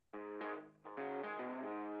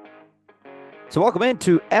So welcome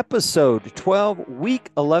into episode 12, week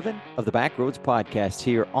 11 of the Backroads podcast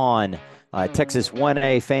here on Texas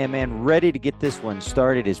 1A Fan Man. Ready to get this one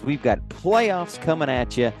started as we've got playoffs coming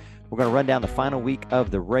at you. We're going to run down the final week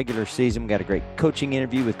of the regular season. We got a great coaching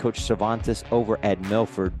interview with Coach Cervantes over at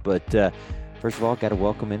Milford. But first of all, got to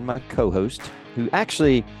welcome in my co-host, who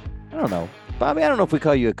actually, I don't know, Bobby, I don't know if we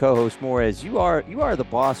call you a co-host more as you are the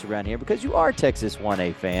boss around here because you are Texas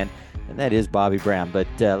 1A fan. And that is Bobby Brown. But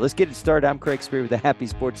let's get it started. I'm Craig Spear with the Happy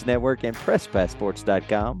Sports Network and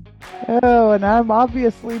PressPassSports.com. Oh, and I'm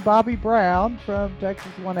obviously Bobby Brown from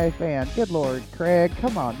Texas 1A Fan. Good Lord, Craig,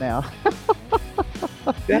 come on now.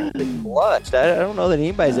 Blushed. I don't know that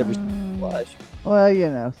anybody's ever blushed. Well, you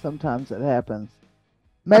know, sometimes it happens.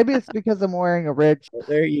 Maybe it's because I'm wearing a red shirt.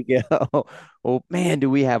 There you go. Well, man, do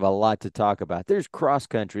we have a lot to talk about. There's cross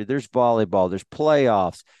country, there's volleyball, there's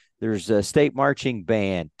playoffs. There's a state marching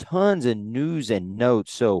band, tons of news and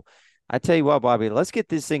notes. So I tell you what, Bobby, let's get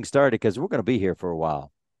this thing started because we're going to be here for a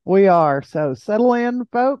while. We are. So settle in,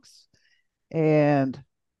 folks, and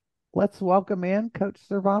let's welcome in Coach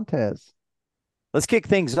Cervantes. Let's kick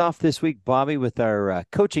things off this week, Bobby, with our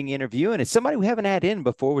coaching interview. And it's somebody we haven't had in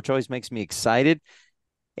before, which always makes me excited.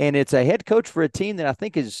 And it's a head coach for a team that I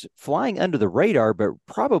think is flying under the radar, but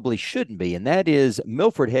probably shouldn't be. And that is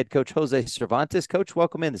Milford head coach Jose Cervantes. Coach,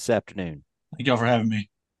 welcome in this afternoon. Thank y'all for having me.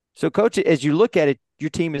 So, Coach, as you look at it, your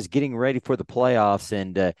team is getting ready for the playoffs,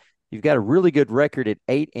 and you've got a really good record at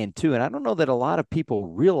 8-2. And I don't know that a lot of people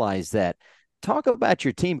realize that. Talk about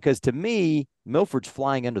your team, because to me, Milford's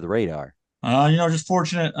flying under the radar. Just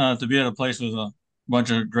fortunate to be at a place with a bunch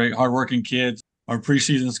of great, hardworking kids. Our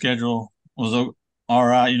preseason schedule was all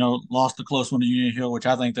right. Lost the close one to Union Hill, which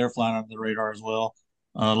I think they're flying under the radar as well.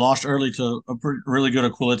 Lost early to a really good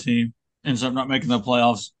Aquila team. Ends up not making the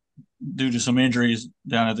playoffs due to some injuries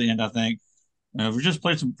down at the end, I think. We've just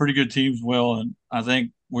played some pretty good teams well, and I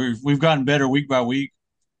think we've gotten better week by week.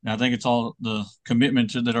 And I think it's all the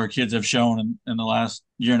commitment that our kids have shown in the last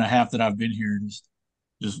year and a half that I've been here,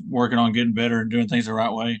 just working on getting better and doing things the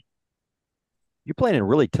right way. You're playing in a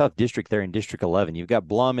really tough district there in District 11. You've got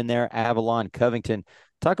Blum in there, Avalon, Covington.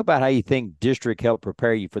 Talk about how you think district helped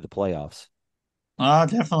prepare you for the playoffs.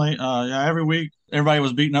 Definitely. Every week everybody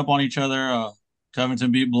was beating up on each other.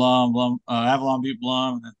 Covington beat Blum, Avalon beat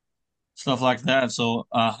Blum, and stuff like that. So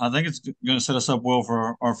I think it's going to set us up well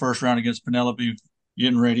for our first round against Penelope,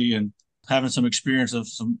 getting ready and having some experience of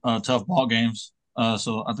some tough ball games.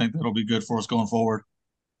 So I think that'll be good for us going forward.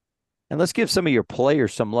 And let's give some of your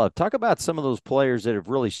players some love. Talk about some of those players that have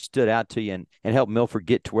really stood out to you and helped Milford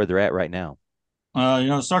get to where they're at right now.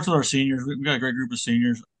 It starts with our seniors. We've got a great group of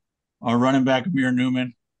seniors. Our running back, Amir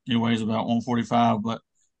Newman, he weighs about 145, but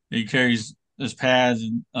he carries his pads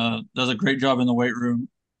and does a great job in the weight room.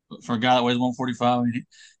 For a guy that weighs 145,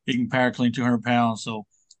 he can power clean 200 pounds. So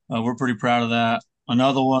we're pretty proud of that.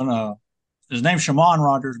 Another one, his name's Shaman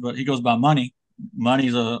Rogers, but he goes by Money.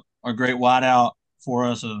 Money's a great wideout for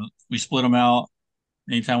us. We split him out.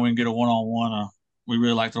 Anytime we can get a one-on-one, we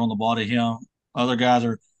really like throwing the ball to him. Other guys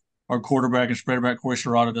are our quarterback and spread back. Corey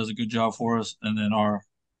Serrata does a good job for us. And then our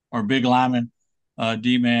big lineman,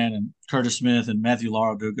 D-Man and Curtis Smith and Matthew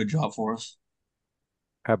Lara do a good job for us.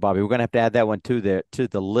 All right, Bobby, we're going to have to add that one to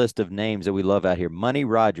the list of names that we love out here. Money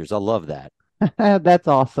Rogers. I love that. That's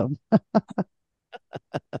awesome.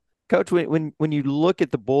 Coach, when you look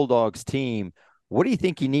at the Bulldogs team, what do you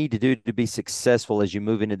think you need to do to be successful as you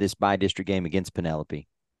move into this bi-district game against Penelope?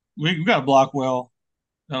 We've got to block well.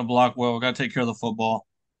 We've got to take care of the football.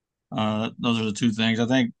 Those are the two things. I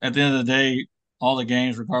think at the end of the day, all the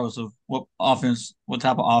games, regardless of what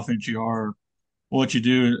type of offense you are, what you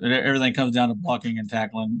do, everything comes down to blocking and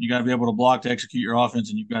tackling. You got to be able to block to execute your offense,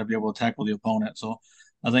 and you've got to be able to tackle the opponent. So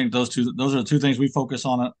I think those are the two things we focus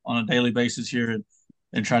on a daily basis here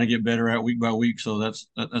and try to get better at week by week. So that's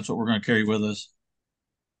what we're going to carry with us.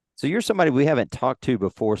 So you're somebody we haven't talked to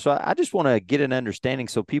before. So I just want to get an understanding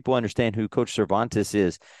so people understand who Coach Cervantes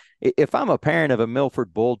is. If I'm a parent of a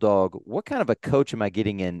Milford Bulldog, what kind of a coach am I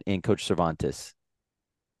getting in Coach Cervantes?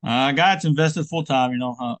 A guy that's invested full time.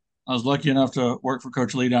 I was lucky enough to work for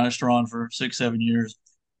Coach Lee down at Strawn for 6-7 years,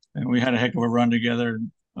 and we had a heck of a run together.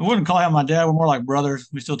 I wouldn't call him my dad. We're more like brothers.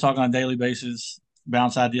 We still talk on a daily basis,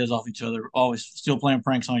 bounce ideas off each other, always still playing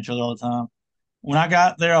pranks on each other all the time. When I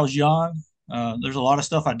got there, I was young. There's a lot of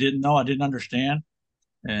stuff I didn't know, I didn't understand,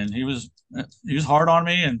 and he was hard on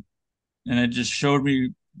me, and it just showed me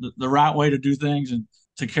the right way to do things and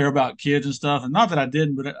to care about kids and stuff. And not that I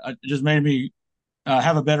didn't, but it just made me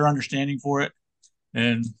have a better understanding for it.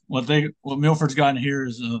 And what Milford's gotten here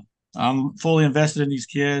is I'm fully invested in these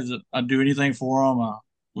kids. I do anything for them.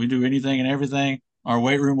 We do anything and everything. our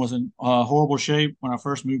weight room was in horrible shape when I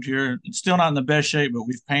first moved here. It's still not in the best shape, but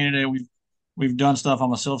we've painted it. We've done stuff.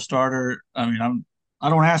 I'm a self starter. I mean, I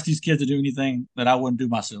don't ask these kids to do anything that I wouldn't do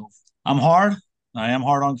myself. I'm hard. I am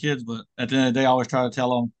hard on kids, but at the end of the day, I always try to tell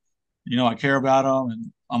them, I care about them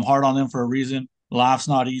and I'm hard on them for a reason. Life's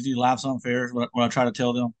not easy. Life's unfair. What I try to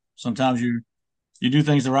tell them. Sometimes you do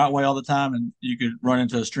things the right way all the time, and you could run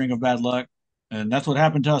into a string of bad luck. And that's what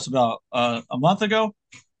happened to us about a month ago.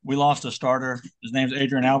 We lost a starter. His name's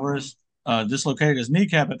Adrian Alvarez. Dislocated his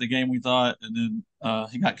kneecap at the game, we thought, and then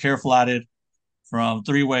he got care flighted from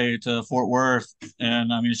three-way to Fort Worth.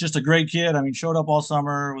 And I mean, it's just a great kid. I mean, showed up all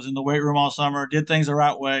summer, was in the weight room all summer, did things the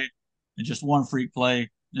right way, and just one freak play.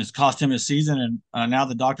 It's cost him his season, and now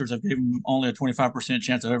the doctors have given him only a 25%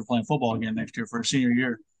 chance of ever playing football again next year for a senior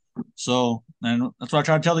year. So, and that's what I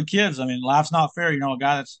try to tell the kids. I mean, life's not fair. A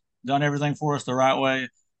guy that's done everything for us the right way,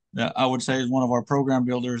 that I would say is one of our program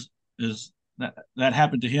builders, is that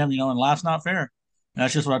happened to him, and life's not fair. And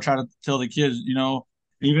that's just what I try to tell the kids,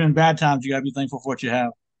 even in bad times, you got to be thankful for what you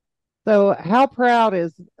have. So, how proud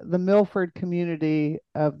is the Milford community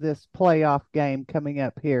of this playoff game coming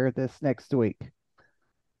up here this next week?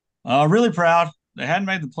 Really proud. They hadn't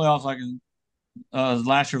made the playoffs like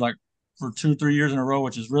last year, like for 2-3 years in a row,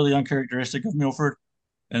 which is really uncharacteristic of Milford.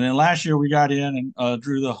 And then last year we got in and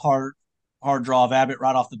drew the hard draw of Abbott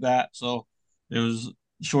right off the bat, so it was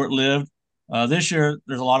short lived. This year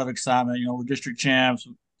there's a lot of excitement. We're district champs.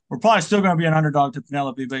 We're probably still going to be an underdog to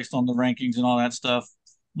Penelope based on the rankings and all that stuff.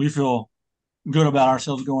 We feel good about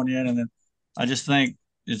ourselves going in, and then I just think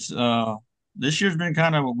it's this year's been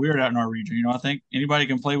kind of weird out in our region. I think anybody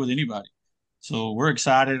can play with anybody, so we're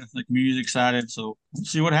excited. The community's excited, so we'll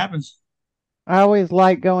see what happens. I always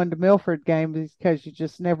like going to Milford games because you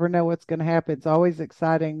just never know what's going to happen. It's always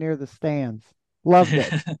exciting near the stands. Loved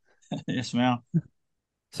it. Yes, ma'am.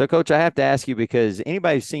 So, Coach, I have to ask you because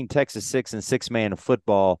anybody who's seen Texas 6 and 6-man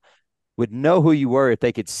football would know who you were if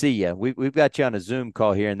they could see you. We've got you on a Zoom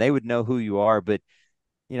call here, and they would know who you are. But,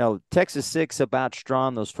 Texas 6 about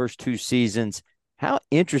strong those first two seasons. How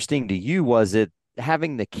interesting to you was it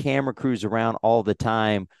having the camera crews around all the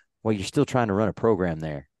time while you're still trying to run a program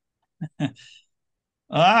there?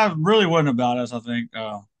 I really wasn't about us. I think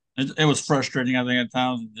it was frustrating. I think at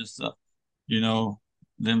times, just you know,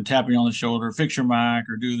 them tapping on the shoulder, fix your mic,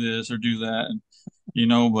 or do this or do that,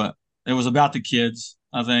 and but it was about the kids.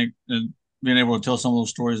 I think, and being able to tell some of those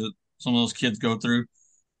stories that some of those kids go through.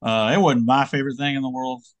 It wasn't my favorite thing in the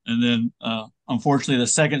world, and then unfortunately, the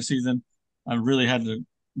second season, I really had to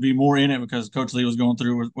be more in it because Coach Lee was going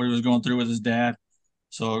through what he was going through with his dad.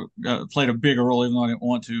 So played a bigger role, even though I didn't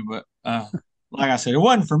want to. But like I said, it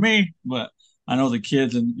wasn't for me. But I know the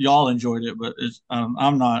kids and y'all enjoyed it. But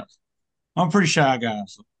I'm not. I'm a pretty shy guy,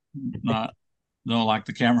 so not don't like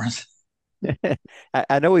the cameras.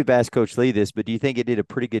 I know we've asked Coach Lee this, but do you think it did a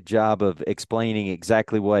pretty good job of explaining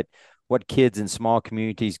exactly what kids in small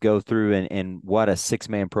communities go through and what a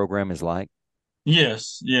 6-man program is like?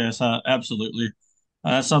 Yes, absolutely.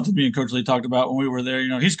 That's something me and Coach Lee talked about when we were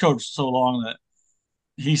there. He's coached so long that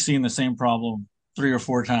he's seen the same problem 3 or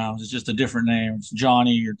 4 times. It's just a different name. It's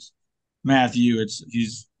Johnny. It's Matthew.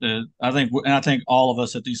 I think all of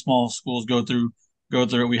us at these small schools go through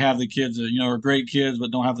it. We have the kids that are great kids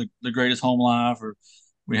but don't have the greatest home life, or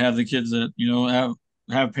we have the kids that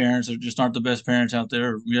have parents that just aren't the best parents out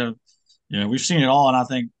there. We've seen it all, and I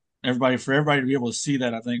think for everybody to be able to see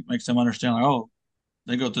that, I think makes them understand like, oh,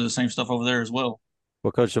 they go through the same stuff over there as well.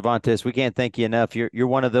 Well, Coach Cervantes, we can't thank you enough. You're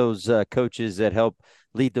one of those coaches that help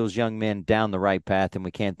lead those young men down the right path, and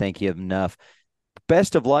we can't thank you enough.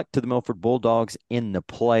 Best of luck to the Milford Bulldogs in the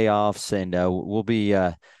playoffs, and we'll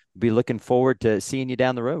be looking forward to seeing you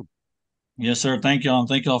down the road. Yes, sir. Thank y'all, and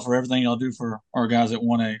thank y'all for everything y'all do for our guys at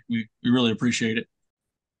 1A. We really appreciate it.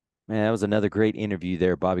 Man, that was another great interview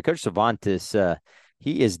there, Bobby. Coach Cervantes,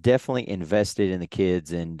 he is definitely invested in the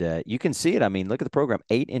kids, and you can see it. I mean, look at the program,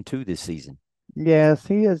 8-2 this season. Yes,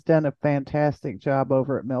 he has done a fantastic job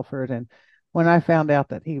over at Milford. And when I found out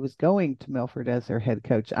that he was going to Milford as their head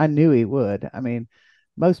coach, I knew he would. I mean,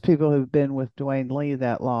 most people who've been with Dwayne Lee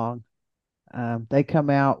that long, they come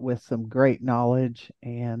out with some great knowledge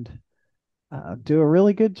and do a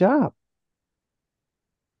really good job.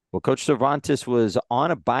 Well, Coach Cervantes was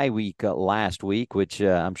on a bye week last week, which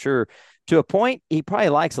I'm sure to a point he probably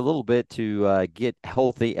likes a little bit to get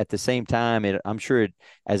healthy. At the same time, I'm sure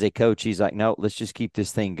as a coach, he's like, no, let's just keep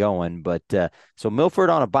this thing going. But so Milford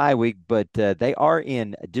on a bye week, but they are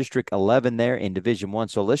in District 11 there in Division I.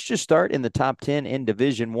 So let's just start in the top 10 in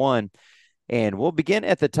Division I. And we'll begin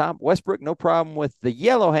at the top. Westbrook, no problem with the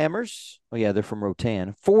Yellowhammers. Oh, yeah, they're from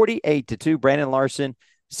Rotan. 48-2. Brandon Larson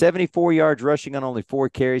 74 yards rushing on only 4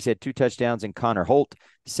 carries, had 2 touchdowns, and Connor Holt,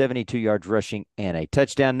 72 yards rushing and a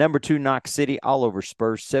touchdown. Number 2, Knox City, all over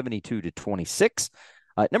Spurs, 72-26.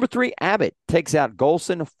 Number 3, Abbott takes out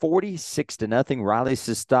Golson, 46-0. Riley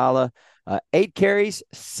Sistala, 8 carries,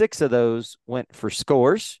 6 of those went for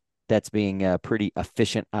scores. That's being pretty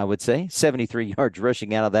efficient, I would say. 73 yards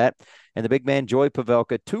rushing out of that. And the big man, Joy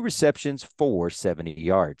Pavelka, 2 receptions for 70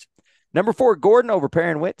 yards. Number 4, Gordon over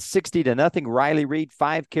Perrin-Witt, 60-0. Riley Reed,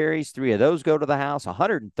 5 carries, 3 of those go to the house,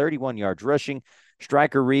 131 yards rushing.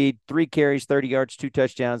 Striker Reed, 3 carries, 30 yards, 2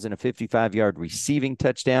 touchdowns, and a 55-yard receiving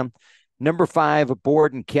touchdown. Number 5,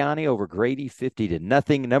 Borden County over Grady,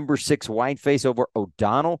 50-0. Number 6, Whiteface over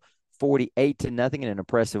O'Donnell, 48-0, and an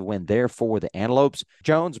impressive win there for the Antelopes.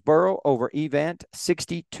 Jonesboro over Evant,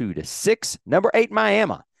 62-6. Number 8,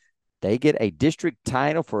 Miami. They get a district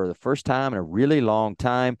title for the first time in a really long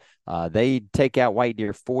time. They take out White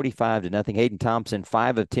Deer 45-0. Hayden Thompson,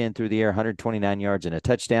 5 of 10 through the air, 129 yards and a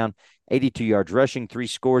touchdown, 82 yards rushing, 3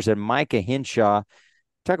 scores. And Micah Henshaw,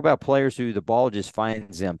 talk about players who the ball just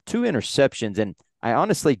finds them, 2 interceptions. And I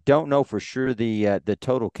honestly don't know for sure the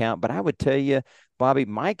total count, but I would tell you, Bobby,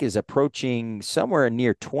 Mike is approaching somewhere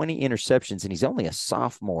near 20 interceptions, and he's only a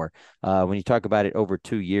sophomore when you talk about it over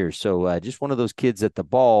 2 years. So just one of those kids that the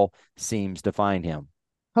ball seems to find him.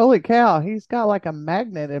 Holy cow, he's got like a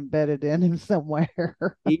magnet embedded in him somewhere.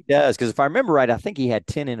 He does, because if I remember right, I think he had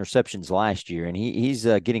 10 interceptions last year, and he's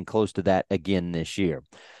getting close to that again this year.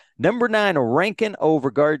 Number 9, Rankin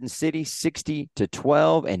over Garden City,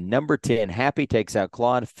 60-12. And number 10, Happy takes out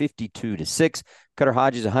Claude, 52-6. Cutter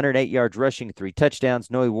Hodges, 108 yards rushing, 3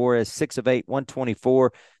 touchdowns. Noe Juarez, 6 of 8,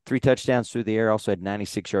 124, 3 touchdowns through the air. Also had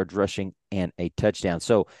 96 yards rushing and a touchdown.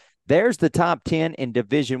 So there's the top 10 in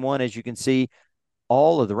Division I. As you can see,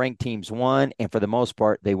 all of the ranked teams won, and for the most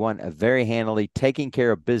part, they won very handily, taking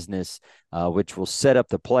care of business, which will set up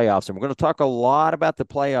the playoffs. And we're going to talk a lot about the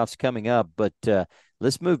playoffs coming up, but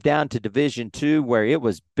let's move down to Division II, where it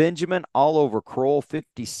was Benjamin all over Kroll,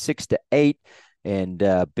 56-8. And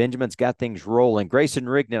Benjamin's got things rolling. Grayson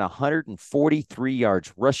Rignan, 143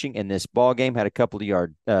 yards rushing in this ball game, had a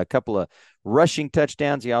couple of rushing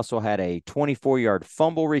touchdowns. He also had a 24-yard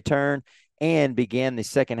fumble return and began the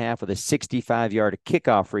second half with a 65-yard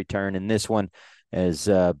kickoff return in this one, as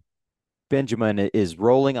Benjamin is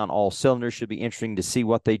rolling on all cylinders. Should be interesting to see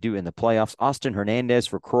what they do in the playoffs. Austin Hernandez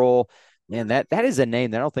for Kroll. Man, that is a name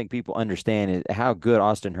that I don't think people understand how good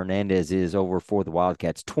Austin Hernandez is over for the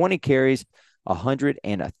Wildcats. 20 carries,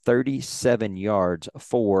 137 yards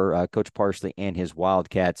for Coach Parsley and his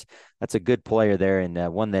Wildcats. That's a good player there,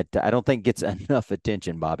 and one that I don't think gets enough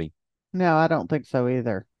attention, Bobby. No, I don't think so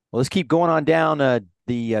either. Well, let's keep going on down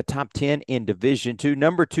the top 10 in Division II.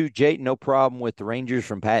 Number 2, Jayton, no problem with the Rangers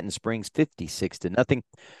from Patton Springs, 56-0.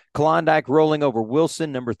 Klondike rolling over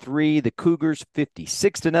Wilson. Number 3, the Cougars,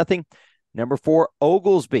 56-0. Number 4,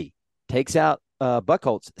 Oglesby takes out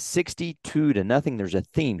Buckholz, 62-0. There's a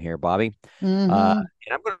theme here, Bobby. Mm-hmm. And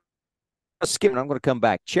I'm going to skip, and I'm going to come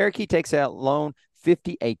back. Cherokee takes out Lone,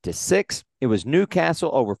 58-6. It was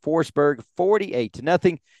Newcastle over Forestburg,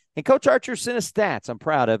 48-0. And Coach Archer sent us stats. I'm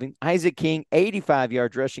proud of him. Isaac King, 85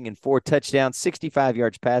 yards rushing and 4 touchdowns, 65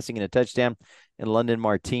 yards passing and a touchdown. And London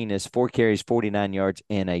Martinez, 4 carries, 49 yards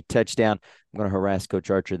and a touchdown. I'm going to harass Coach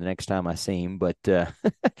Archer the next time I see him, but that's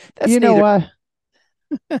you know what?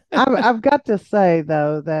 I've got to say,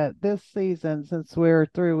 though, that this season, since we're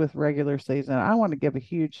through with regular season, I want to give a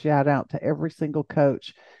huge shout out to every single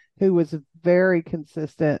coach who was very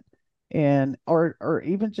consistent in, or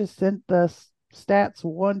even just sent us stats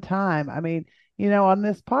one time. I mean, on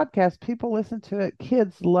this podcast, people listen to it.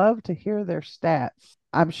 Kids love to hear their stats.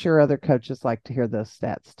 I'm sure other coaches like to hear those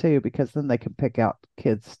stats too, because then they can pick out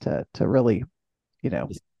kids to really,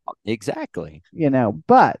 Exactly.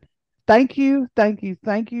 But thank you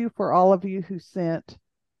for all of you who sent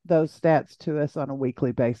those stats to us on a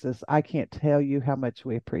weekly basis. I can't tell you how much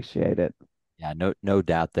we appreciate it. Yeah, no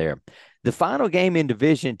doubt there. The final game in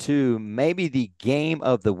Division II, maybe the game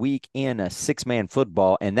of the week in a 6-man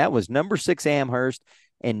football, and that was number 6 Amherst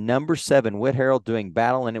and number 7 Whit Harold doing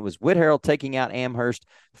battle, and it was Whit Harold taking out Amherst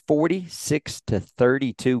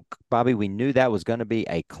 46-32. Bobby, we knew that was going to be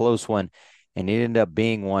a close one, and it ended up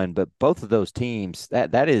being one. But both of those teams,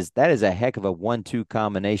 that is a heck of a 1-2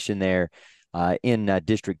 combination there in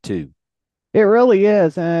District 2. It really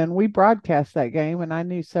is. And we broadcast that game, and I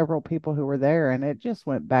knew several people who were there, and it just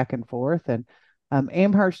went back and forth. And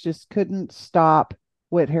Amherst just couldn't stop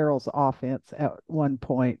Whit Harold's offense at one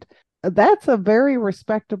point. That's a very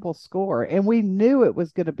respectable score. And we knew it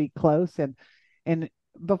was going to be close. And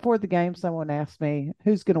before the game, someone asked me,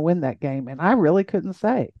 who's going to win that game? And I really couldn't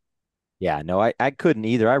say. Yeah, no, I couldn't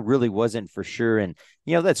either. I really wasn't for sure. And,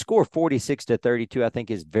 that score 46-32, I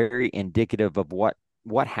think is very indicative of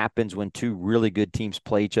what happens when two really good teams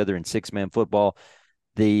play each other in six-man football.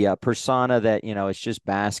 The persona that, it's just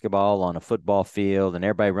basketball on a football field and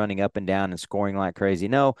everybody running up and down and scoring like crazy.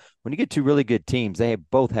 No, when you get two really good teams,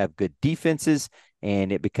 both have good defenses,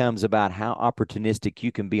 and it becomes about how opportunistic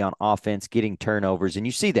you can be on offense, getting turnovers. And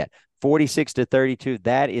you see that 46-32.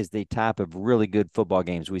 That is the type of really good football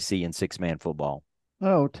games we see in six-man football.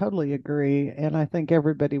 Oh, totally agree. And I think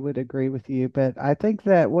everybody would agree with you. But I think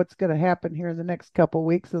that what's going to happen here in the next couple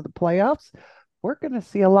weeks of the playoffs, we're going to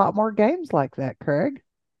see a lot more games like that, Craig.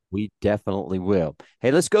 We definitely will.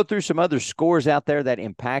 Hey, let's go through some other scores out there that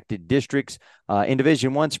impacted districts. In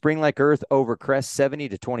Division One, Spring Lake Earth over Crest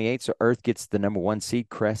 70-28. So Earth gets the number 1 seed.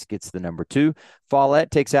 Crest gets the number 2.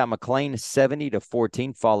 Follett takes out McLean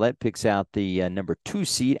 70-14. Follett picks out the number 2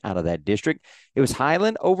 seed out of that district. It was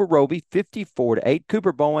Highland over Roby 54-8.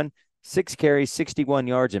 Cooper Bowen 6 carries, 61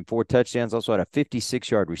 yards, and 4 touchdowns. Also had a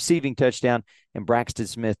 56-yard receiving touchdown. And Braxton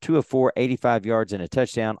Smith, 2 of 4, 85 yards and a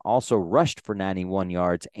touchdown. Also rushed for 91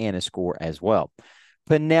 yards and a score as well.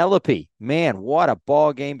 Penelope, man, what a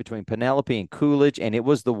ball game between Penelope and Coolidge. And it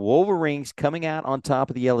was the Wolverines coming out on top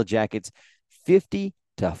of the Yellow Jackets,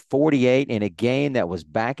 50-48 in a game that was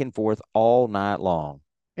back and forth all night long.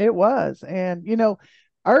 It was. And,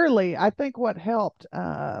 early, I think what helped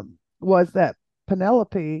was that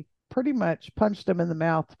Penelope pretty much punched him in the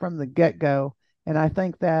mouth from the get-go. And I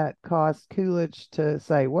think that caused Coolidge to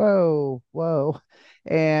say, whoa, whoa.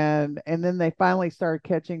 And then they finally started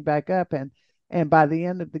catching back up. And by the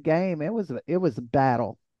end of the game, it was a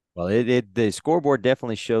battle. Well, the scoreboard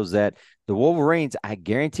definitely shows that the Wolverines, I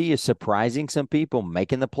guarantee, is surprising some people,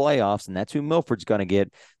 making the playoffs, and that's who Milford's going to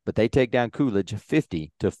get. But they take down Coolidge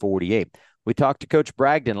 50-48. We talked to Coach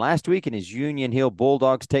Bragdon last week, and his Union Hill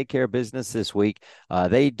Bulldogs take care of business this week.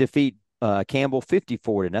 They defeat Campbell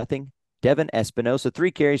 54-0. Devin Espinosa,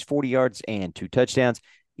 3 carries, 40 yards, and 2 touchdowns.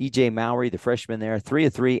 E.J. Mowry, the freshman there, 3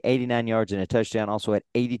 of 3, 89 yards and a touchdown. Also had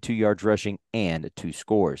 82 yards rushing and 2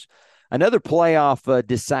 scores. Another playoff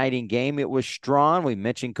deciding game. It was Strawn. We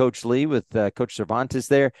mentioned Coach Lee with Coach Cervantes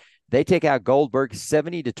there. They take out Goldberg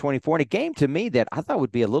 70-24 in a game to me that I thought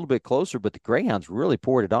would be a little bit closer, but the Greyhounds really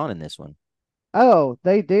poured it on in this one. Oh,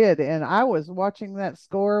 they did. And I was watching that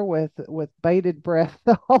score with bated breath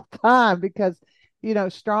the whole time because,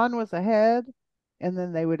 Strawn was ahead and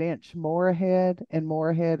then they would inch more ahead and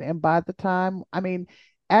more ahead. And by the time, I mean,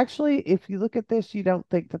 actually, if you look at this, you don't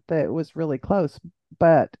think that it was really close,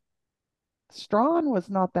 but Strawn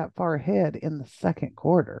was not that far ahead in the second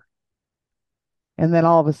quarter. And then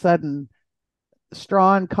all of a sudden,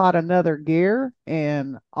 Strawn caught another gear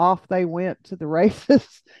and off they went to the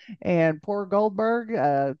races. And poor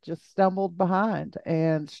Goldberg just stumbled behind.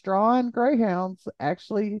 And Strawn Greyhounds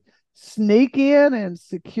actually sneak in and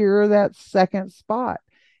secure that second spot.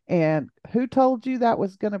 And who told you that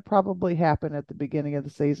was going to probably happen at the beginning of the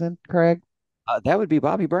season, Craig? That would be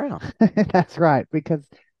Bobby Brown. That's right, because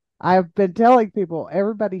I've been telling people,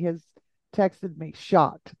 everybody has texted me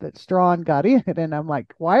shocked that Strawn got in. And I'm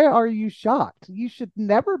like, why are you shocked? You should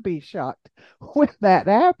never be shocked when that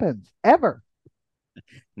happens, ever.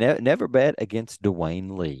 Never bet against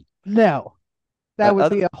Dwayne Lee. No, that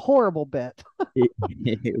would be a horrible bet.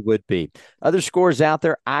 It would be. Other scores out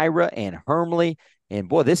there, Ira and Hermley. And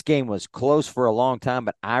boy, this game was close for a long time,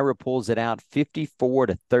 but Ira pulls it out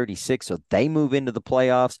 54-36. So they move into the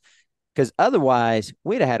playoffs because otherwise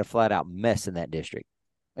we'd have had a flat out mess in that district.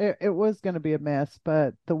 It was going to be a mess,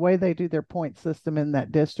 but the way they do their point system in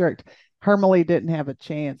that district, Hermley didn't have a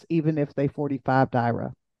chance, even if they 45'd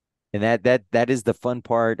Ira. And that is the fun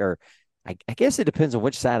part, or I guess it depends on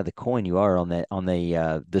which side of the coin you are on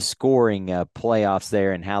the scoring playoffs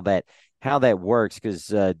there and how that works. Because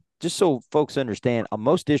just so folks understand,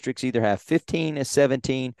 most districts either have 15,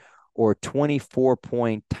 17, or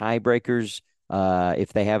 24-point tiebreakers.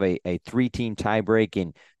 If they have a 3-team tiebreak,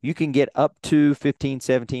 and you can get up to 15,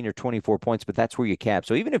 17, or 24 points, but that's where you cap.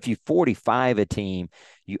 So even if you 45 a team,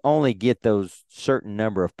 you only get those certain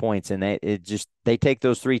number of points, and they take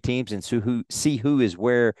those 3 teams and see who is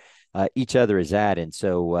where each other is at. And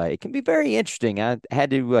so it can be very interesting. I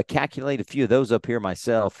had to calculate a few of those up here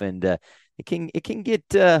myself, and it can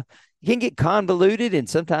get convoluted, and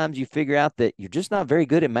sometimes you figure out that you're just not very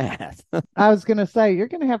good at math. I was going to say, you're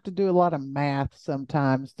going to have to do a lot of math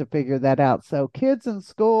sometimes to figure that out. So kids in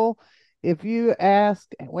school, if you ask,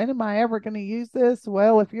 when am I ever going to use this?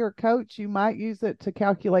 Well, if you're a coach, you might use it to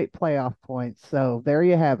calculate playoff points. So there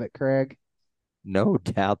you have it, Craig. No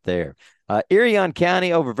doubt there. Irion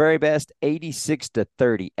County over Very Best,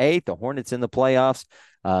 86-38. The Hornets in the playoffs.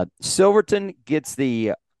 Silverton gets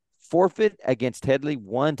the forfeit against Headley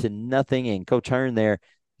 1-0. And Coach Hearn there,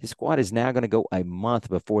 his squad is now going to go a month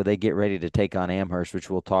before they get ready to take on Amherst, which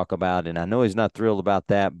we'll talk about. And I know he's not thrilled about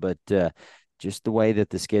that, but just the way that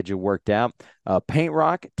the schedule worked out. Paint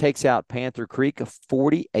Rock takes out Panther Creek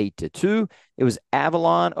 48-2. It was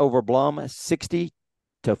Avalon over Blum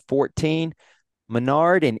 60-14.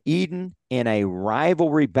 Menard and Eden in a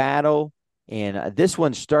rivalry battle. And this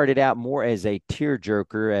one started out more as a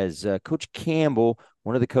tearjerker as Coach Campbell,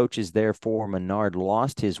 one of the coaches there for Menard,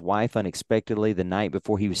 lost his wife unexpectedly the night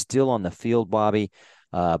before. He was still on the field, Bobby.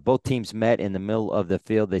 Both teams met in the middle of the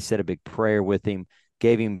field. They said a big prayer with him,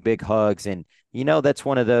 gave him big hugs. And, that's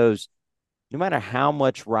one of those, no matter how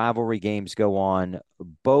much rivalry games go on,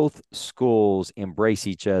 both schools embrace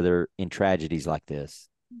each other in tragedies like this.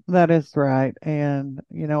 That is right. And,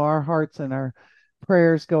 our hearts and our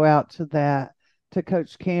prayers go out to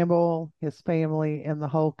Coach Campbell, his family, and the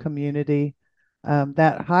whole community.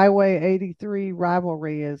 That Highway 83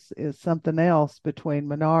 rivalry is something else between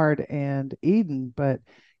Menard and Eden. But,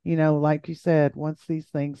 like you said, once these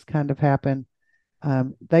things kind of happen,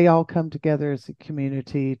 they all come together as a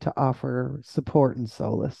community to offer support and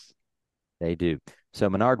solace. They do. So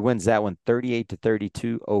Menard wins that one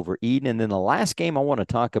 38-32 over Eden. And then the last game I want to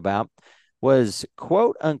talk about was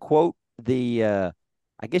quote unquote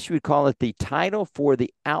I guess you would call it the title for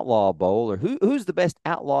the Outlaw Bowl, or who's the best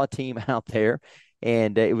outlaw team out there.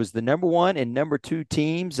 And it was the number 1 and number 2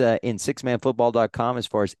 teams in sixmanfootball.com as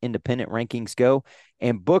far as independent rankings go.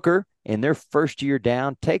 And Booker, in their first year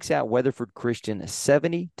down, takes out Weatherford Christian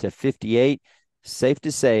 70-58. Safe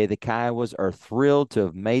to say the Kiowas are thrilled to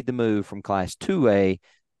have made the move from Class 2A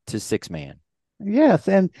to 6-man. Yes,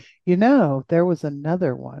 and there was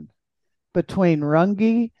another one between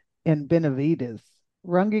Runge and Benavides.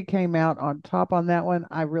 Runge came out on top on that one.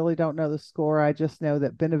 I really don't know the score. I just know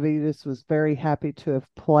that Benavides was very happy to have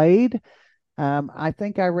played. I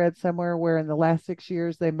think I read somewhere where in the last 6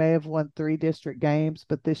 years they may have won 3 district games,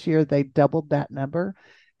 but this year they doubled that number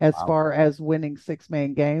as far as winning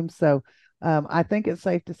 6-man games. So I think it's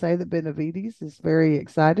safe to say that Benavides is very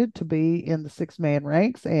excited to be in the 6-man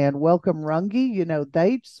ranks and welcome Runge.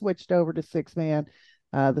 They switched over to 6-man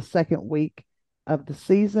the second week of the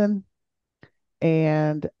season,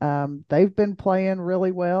 and they've been playing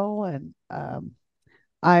really well. And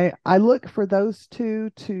I look for those two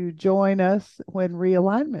to join us when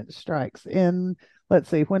realignment strikes in, let's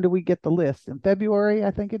see, when do we get the list? In February, I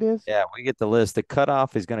think it is. Yeah, we get the list. The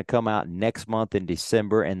cutoff is going to come out next month in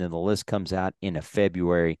December, and then the list comes out in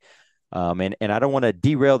February. And I don't want to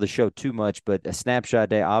derail the show too much, but a snapshot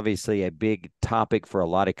day, obviously a big topic for a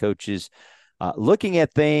lot of coaches. Looking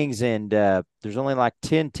at things, and there's only like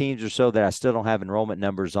 10 teams or so that I still don't have enrollment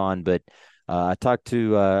numbers on, but I talked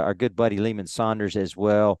to our good buddy Lehman Saunders as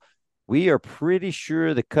well. We are pretty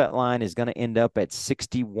sure the cut line is going to end up at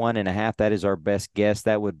 61.5. That is our best guess.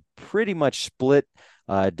 That would pretty much split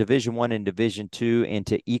Division I and Division II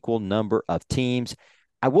into equal number of teams.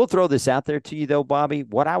 I will throw this out there to you, though, Bobby.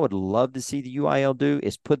 What I would love to see the UIL do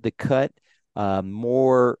is put the cut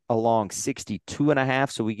more along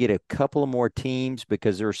 62.5, so we get a couple of more teams,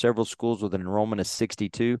 because there are several schools with an enrollment of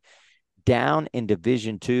 62 down in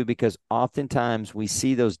Division II, because oftentimes we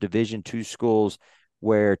see those Division II schools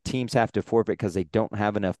where teams have to forfeit because they don't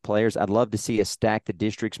have enough players. I'd love to see us stack the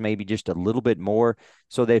districts maybe just a little bit more,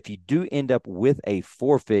 so that if you do end up with a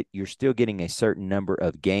forfeit, you're still getting a certain number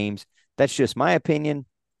of games. That's just my opinion,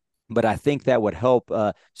 but I think that would help.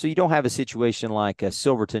 So you don't have a situation like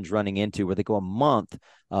Silverton's running into, where they go a month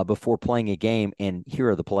before playing a game, and here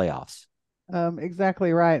are the playoffs.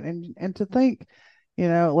 Exactly right. And to think,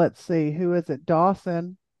 let's see, who is it?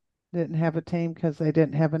 Dawson didn't have a team because they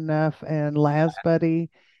didn't have enough, and Lasbuddy.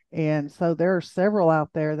 And so there are several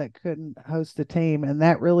out there that couldn't host a team, and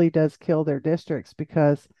that really does kill their districts,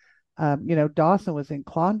 because Dawson was in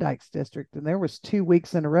Klondike's district, and there was 2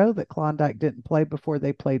 weeks in a row that Klondike didn't play before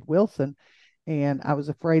they played Wilson, and I was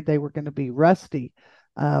afraid they were going to be rusty.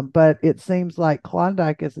 But it seems like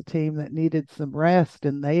Klondike is a team that needed some rest,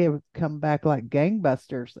 and they have come back like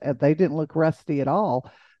gangbusters. They didn't look rusty at all.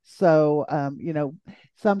 So,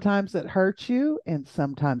 sometimes it hurts you and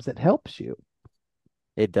sometimes it helps you.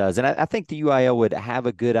 It does. And I think the UIL would have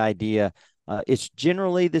a good idea. It's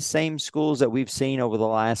generally the same schools that we've seen over the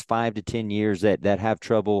last 5 to 10 years that have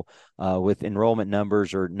trouble with enrollment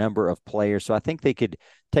numbers or number of players. So I think they could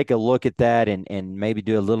take a look at that and maybe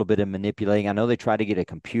do a little bit of manipulating. I know they try to get a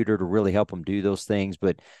computer to really help them do those things,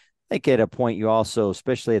 but I think at a point you also,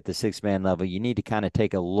 especially at the 6-man level, you need to kind of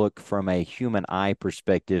take a look from a human eye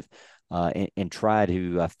perspective and try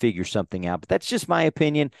to figure something out. But that's just my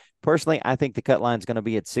opinion. Personally, I think the cut line is going to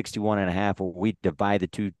be at 61.5, where we divide the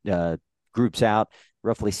two groups out,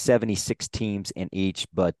 roughly 76 teams in each.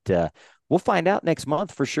 But we'll find out next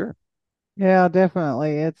month for sure. Yeah,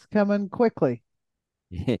 definitely. It's coming quickly.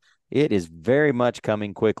 It is very much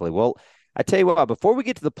coming quickly. Well, I tell you what, before we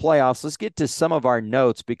get to the playoffs, let's get to some of our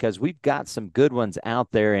notes because we've got some good ones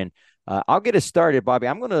out there. And I'll get us started, Bobby.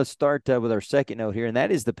 I'm going to start with our second note here, and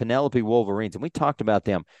that is the Penelope Wolverines. And we talked about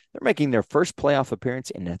them. They're making their first playoff appearance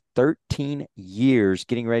in 13 years,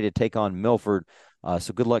 getting ready to take on Milford.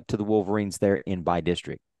 So good luck to the Wolverines there in By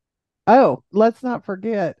District. Oh, let's not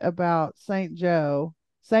forget about St. Joe.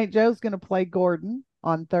 St. Joe's going to play Gordon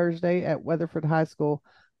on Thursday at Weatherford High School,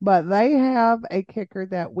 but they have a kicker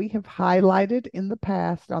that we have highlighted in the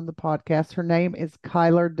past on the podcast. Her name is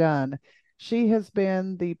Kyler Dunn. She has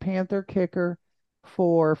been the Panther kicker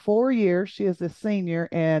for 4 years. She is a senior,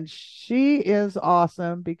 and she is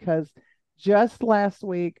awesome because just last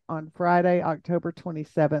week on Friday, October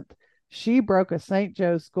 27th, she broke a St.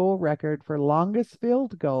 Joe school record for longest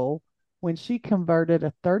field goal when she converted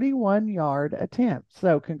a 31-yard attempt.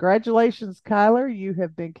 So congratulations, Kyler. You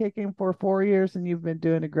have been kicking for 4 years and you've been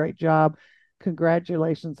doing a great job.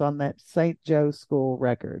 Congratulations on that St. Joe school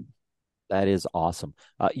record. That is awesome.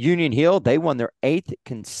 Union Hill, they won their 8th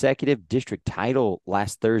consecutive district title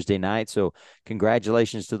last Thursday night. So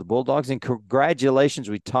congratulations to the Bulldogs, and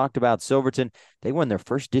congratulations. We talked about Silverton. They won their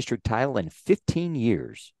first district title in 15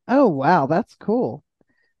 years. Oh, wow. That's cool.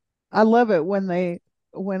 I love it when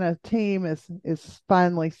a team is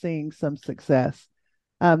finally seeing some success.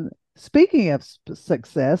 Speaking of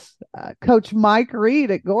success, Coach Mike Reed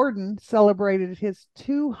at Gordon celebrated his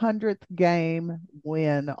 200th game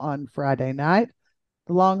win on Friday night.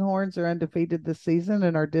 The Longhorns are undefeated this season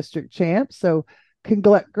and are district champs. So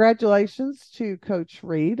congratulations to Coach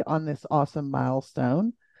Reed on this awesome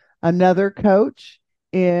milestone. Another coach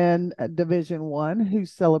in Division One who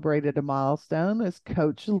celebrated a milestone is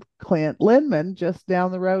Coach Clint Lindman, just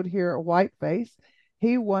down the road here at Whiteface.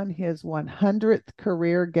 He won his 100th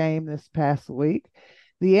career game this past week.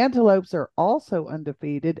 The Antelopes are also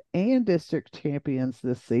undefeated and district champions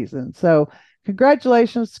this season. So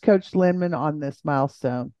congratulations to Coach Lindman on this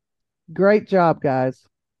milestone. Great job, guys.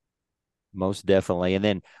 Most definitely. And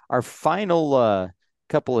then our final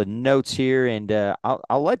couple of notes here, and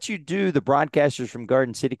I'll let you do the broadcasters from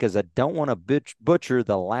Garden City because I don't want to butcher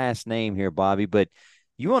the last name here, Bobby, but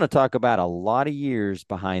you want to talk about a lot of years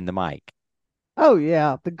behind the mic. Oh,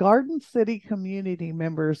 yeah. The Garden City community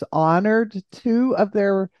members honored two of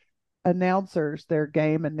their announcers, their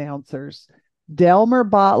game announcers. Delmer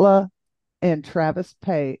Botla and Travis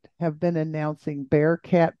Pate have been announcing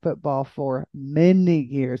Bearcat football for many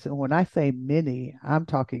years. And when I say many, I'm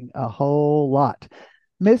talking a whole lot.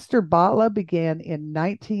 Mr. Botla began in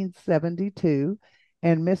 1972,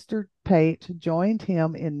 and Mr. Pate joined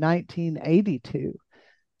him in 1982.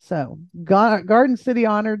 So Garden City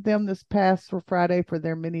honored them this past Friday for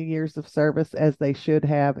their many years of service, as they should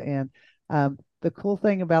have. And the cool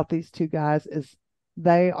thing about these two guys is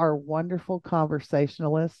they are wonderful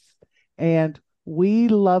conversationalists. And we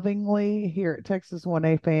lovingly here at Texas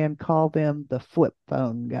 1A Fan call them the flip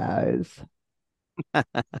phone guys.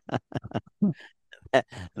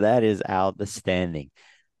 That is outstanding.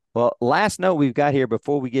 Well, last note we've got here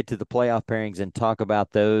before we get to the playoff pairings and talk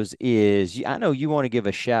about those is I know you want to give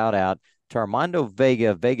a shout out to Armando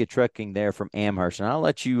Vega Trucking there from Amherst, and I'll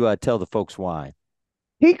let you tell the folks why.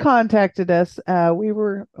 He contacted us. We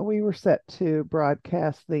were set to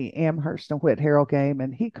broadcast the Amherst and Whit Harrell game,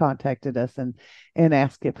 and he contacted us and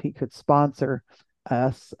asked if he could sponsor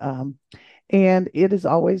us. And it has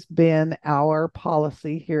always been our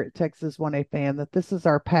policy here at Texas 1A Fan that this is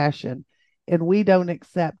our passion, and we don't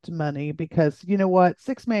accept money because you know what,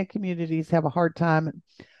 6-man communities have a hard time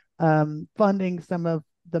funding some of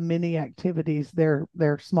the many activities their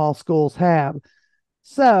small schools have.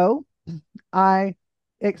 So I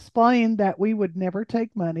explained that we would never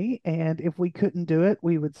take money, and if we couldn't do it,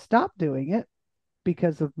 we would stop doing it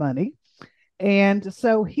because of money. And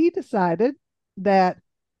so he decided that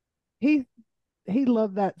he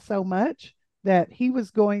loved that so much that he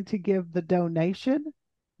was going to give the donation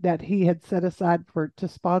that he had set aside to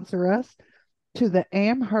sponsor us to the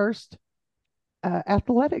Amherst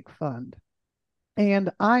Athletic Fund.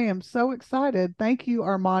 And I am so excited. Thank you,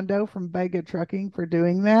 Armando from Vega Trucking, for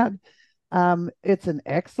doing that. It's an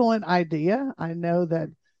excellent idea. I know that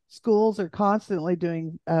schools are constantly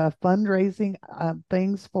doing fundraising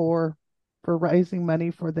things for raising money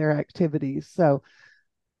for their activities. So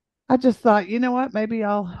I just thought, you know what, maybe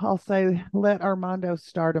I'll say let Armando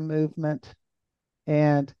start a movement,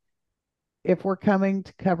 and if we're coming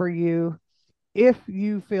to cover you, if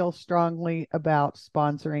you feel strongly about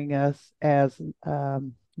sponsoring us as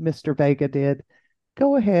Mr. Vega did,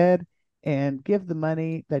 go ahead and give the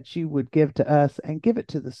money that you would give to us and give it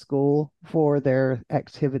to the school for their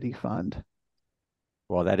activity fund.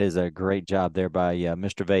 Well, that is a great job there by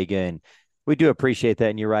Mr. Vega, and we do appreciate that.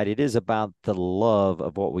 And you're right; it is about the love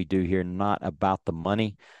of what we do here, not about the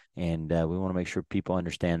money. And we want to make sure people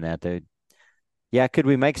understand that. Yeah, could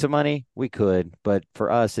we make some money? We could, but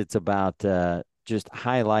for us, it's about just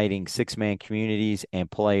highlighting six-man communities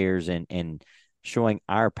and players, and showing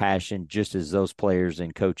our passion, just as those players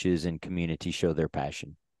and coaches and community show their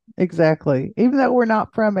passion. Exactly. Even though we're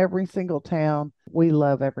not from every single town, we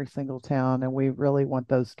love every single town and we really want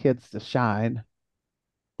those kids to shine.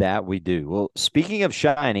 That we do. Well, speaking of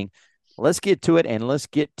shining, let's get to it, and let's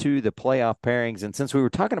get to the playoff pairings. And since we were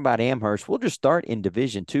talking about Amherst, we'll just start in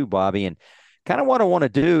Division Two, Bobby. And kind of what I want to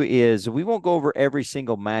do is we won't go over every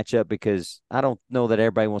single matchup because I don't know that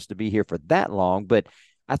everybody wants to be here for that long. But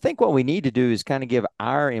I think what we need to do is kind of give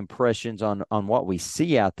our impressions on what we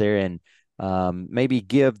see out there, and maybe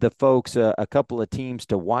give the folks a couple of teams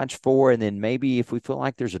to watch for, and then maybe if we feel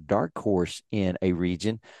like there's a dark horse in a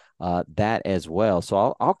region, that as well.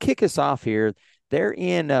 So I'll kick us off here. They're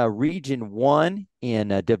in Region 1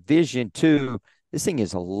 in Division 2. This thing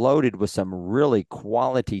is loaded with some really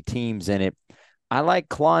quality teams in it. I like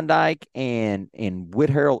Klondike and Whit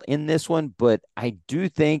Harold in this one, but I do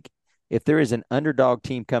think if there is an underdog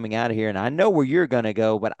team coming out of here, and I know where you're going to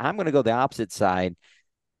go, but I'm going to go the opposite side.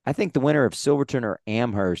 I think the winner of Silverton or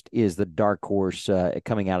Amherst is the dark horse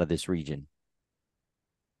coming out of this region.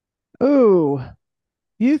 Ooh,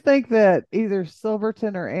 you think that either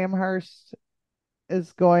Silverton or Amherst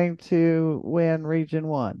is going to win Region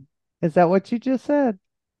 1? Is that what you just said?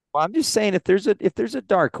 Well, I'm just saying if there's a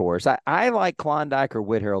dark horse, I like Klondike or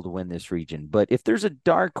Whit Harold to win this region. But if there's a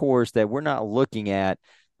dark horse that we're not looking at,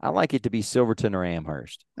 I like it to be Silverton or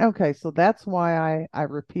Amherst. Okay, so that's why I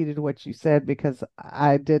repeated what you said because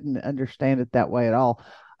I didn't understand it that way at all.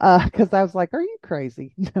 Because I was like, "Are you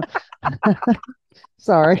crazy?"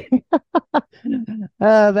 Sorry.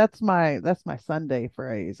 That's my Sunday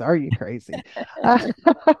phrase. Are you crazy? Uh,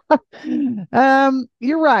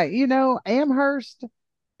 you're right. Amherst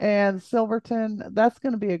and Silverton, that's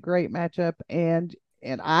going to be a great matchup, and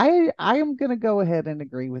I am going to go ahead and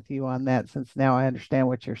agree with you on that since now I understand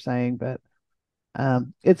what you're saying, but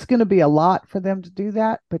it's going to be a lot for them to do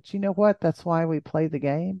that, but you know what? That's why we play the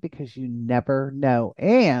game because you never know.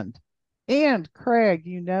 And Craig,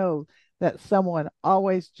 that someone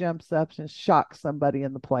always jumps up and shocks somebody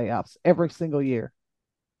in the playoffs every single year.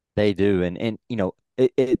 They do, and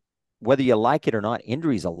it whether you like it or not,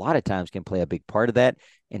 injuries a lot of times can play a big part of that,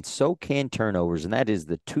 and so can turnovers, and that is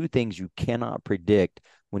the two things you cannot predict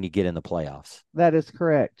when you get in the playoffs. That is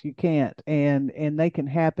correct. You can't, and they can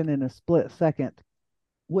happen in a split second,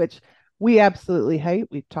 which we absolutely hate.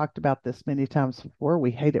 We've talked about this many times before. We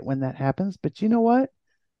hate it when that happens, but you know what?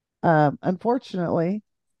 Unfortunately,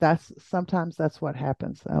 that's what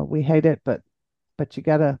happens. We hate it, but you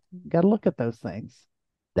gotta look at those things.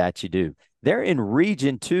 That you do. They're in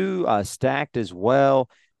Region 2, stacked as well.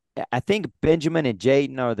 I think Benjamin and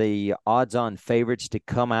Jayden are the odds-on favorites to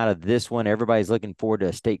come out of this one. Everybody's looking forward to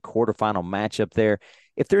a state quarterfinal matchup there.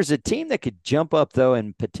 If there's a team that could jump up, though,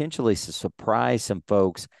 and potentially surprise some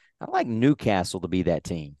folks, I like Newcastle to be that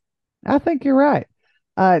team. I think you're right.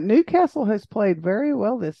 Newcastle has played very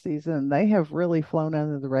well this season. They have really flown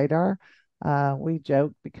under the radar. We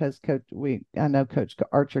joke because I know Coach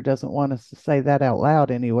Archer doesn't want us to say that out loud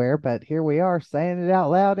anywhere, but here we are saying it out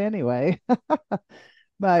loud anyway.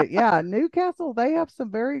 But yeah, Newcastle, they have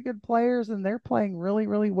some very good players and they're playing really,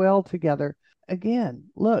 really well together. Again,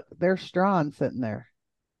 look, there's Strawn sitting there.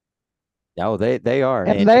 Oh, they are.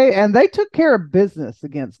 And they took care of business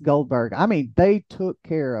against Goldberg. I mean, they took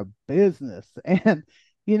care of business, and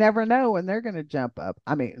you never know when they're going to jump up.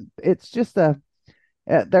 I mean, it's just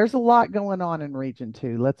there's a lot going on in Region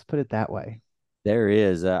 2. Let's put it that way. There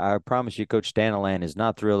is. I promise you, Coach Staniland is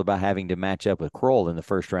not thrilled about having to match up with Kroll in the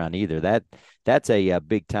first round either. That's a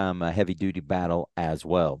big time heavy duty battle as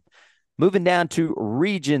well. Moving down to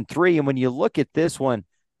Region 3, and when you look at this one,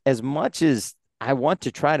 as much as I want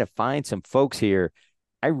to try to find some folks here,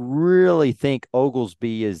 I really think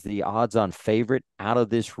Oglesby is the odds-on favorite out of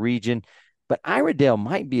this region, but Iredale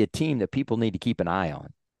might be a team that people need to keep an eye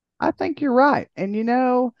on. I think you're right. And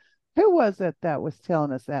who was it that was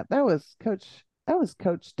telling us that? That was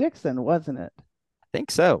Coach Dixon, wasn't it? Think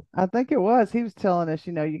so. I think it was. He was telling us,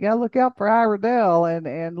 you got to look out for Iredell,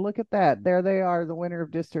 and look at that. There they are, the winner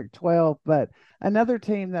of District 12. But another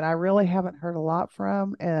team that I really haven't heard a lot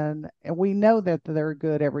from, and we know that they're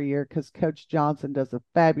good every year because Coach Johnson does a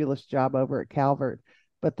fabulous job over at Calvert.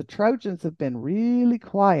 But the Trojans have been really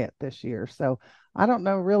quiet this year, so I don't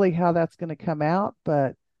know really how that's going to come out.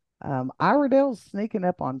 But Iredell's sneaking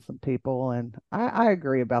up on some people, and I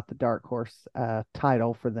agree about the dark horse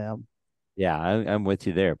title for them. Yeah, I'm with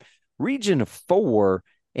you there. Region 4,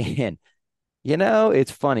 and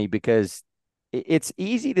it's funny because it's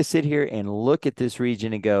easy to sit here and look at this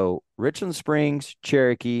region and go, Richland Springs,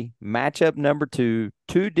 Cherokee, matchup number two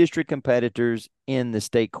district competitors in the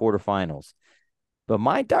state quarterfinals. But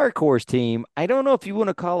my dark horse team, I don't know if you want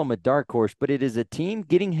to call them a dark horse, but it is a team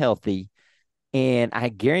getting healthy, and I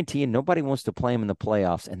guarantee you nobody wants to play them in the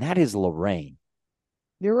playoffs, and that is Lorraine.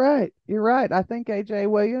 You're right. You're right. I think AJ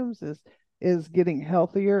Williams is getting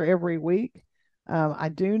healthier every week. I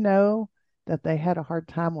do know that they had a hard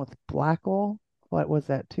time with Blackwell. What was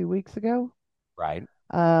that, 2 weeks ago? Right.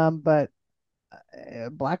 But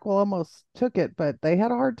Blackwell almost took it, but they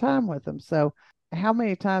had a hard time with them. So, how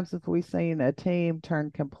many times have we seen a team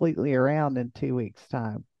turn completely around in 2 weeks'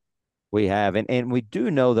 time? We have, and we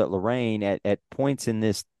do know that Lorraine at points in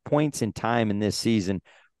time in this season,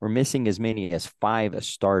 we're missing as many as 5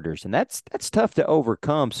 starters, and that's tough to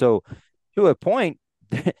overcome. So to a point,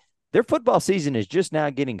 their football season is just now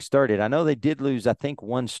getting started. I know they did lose, I think,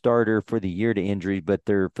 1 starter for the year to injury, but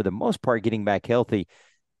they're for the most part getting back healthy.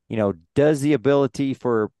 Does the ability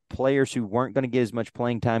for players who weren't going to get as much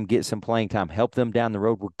playing time get some playing time, help them down the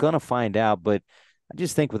road? We're going to find out, but I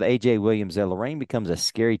just think with AJ Williams, Lorraine becomes a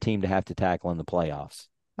scary team to have to tackle in the playoffs.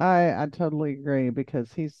 I totally agree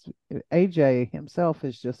because AJ himself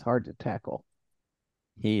is just hard to tackle.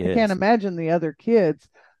 He I can't is. imagine the other kids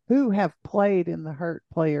who have played in the hurt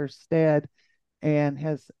player's stead and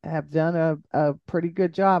have done a pretty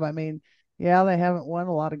good job. I mean, yeah, they haven't won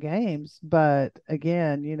a lot of games, but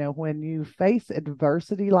again, when you face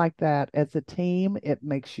adversity like that as a team, it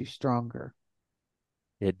makes you stronger.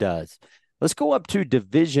 It does. Let's go up to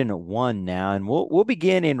Division 1 now, and we'll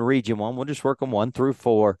begin in Region 1. We'll just work them 1 through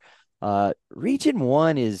 4. Region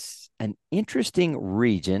 1 is an interesting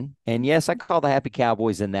region, and yes, I call the Happy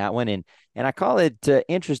Cowboys in that one, and I call it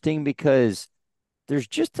interesting because there's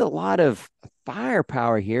just a lot of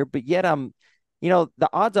firepower here, but yet the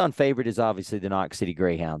odds-on favorite is obviously the Knox City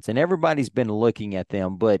Greyhounds, and everybody's been looking at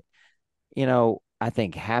them, but I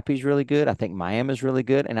think Happy's really good. I think Miami's really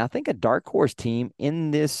good. And I think a dark horse team in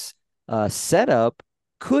this setup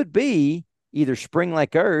could be either Spring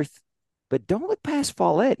Like Earth, but don't look past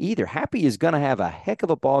Follette either. Happy is going to have a heck of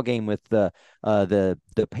a ball game with the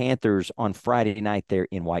Panthers on Friday night there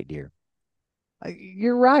in White Deer.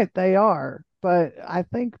 You're right, they are, but I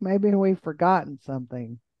think maybe we've forgotten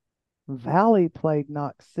something. Valley played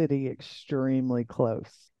Knox City extremely close.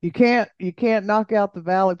 You can't knock out the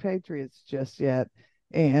Valley Patriots just yet.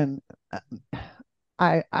 And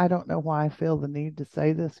I don't know why I feel the need to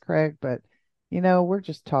say this, Craig, but we're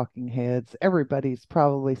just talking heads. Everybody's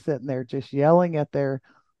probably sitting there just yelling at their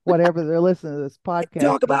whatever they're listening to this podcast.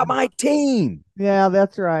 Talk about my team. Yeah,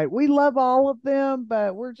 that's right. We love all of them,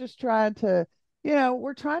 but we're just trying to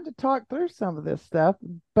we're trying to talk through some of this stuff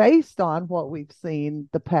based on what we've seen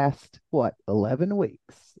the past, 11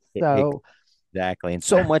 weeks. So, Exactly. And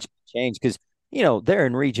so much changed because, they're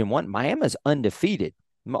in Region 1. Miami's undefeated.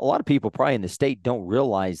 A lot of people probably in the state don't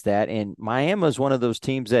realize that. And Miami is one of those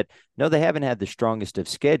teams that, no, they haven't had the strongest of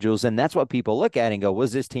schedules. And that's what people look at and go,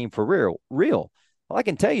 was this team for real? Real. Well, I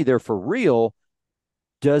can tell you they're for real.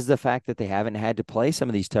 Does the fact that they haven't had to play some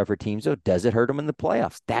of these tougher teams, though, does it hurt them in the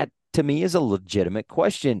playoffs? That, to me, is a legitimate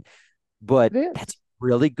question. But it is. that's a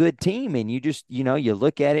really good team. And you just, you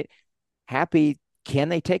look at it, Happy, can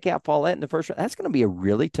they take out Follette in the first round? That's going to be a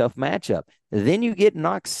really tough matchup. Then you get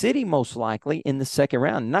Knox City most likely in the second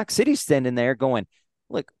round. Knox City's standing there going,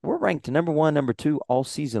 look, we're ranked number 1, number 2 all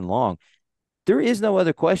season long. There is no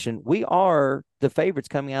other question. We are the favorites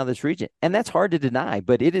coming out of this region, and that's hard to deny,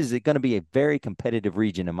 but it is going to be a very competitive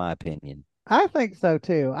region, in my opinion. I think so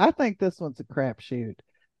too. I think this one's a crapshoot.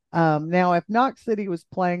 Now, if Knox City was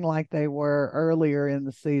playing like they were earlier in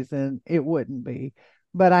the season, it wouldn't be.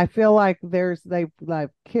 But I feel like they've like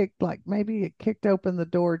kicked, like maybe it kicked open the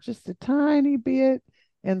door just a tiny bit,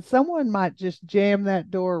 and someone might just jam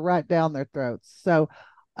that door right down their throats. So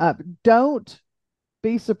don't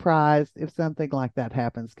be surprised if something like that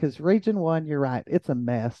happens, because Region 1, you're right, it's a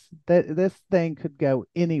mess. This thing could go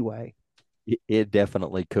anyway. It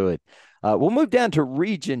definitely could. We'll move down to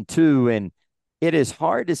Region 2, and It is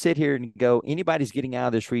hard to sit here and go, anybody's getting out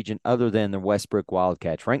of this region other than the Westbrook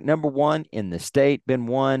Wildcats. Ranked number one in the state, been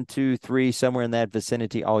 1, 2, 3, somewhere in that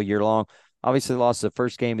vicinity all year long. Obviously lost the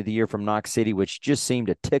first game of the year from Knox City, which just seemed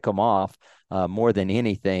to tick them off more than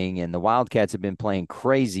anything. And the Wildcats have been playing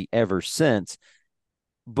crazy ever since.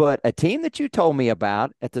 But a team that you told me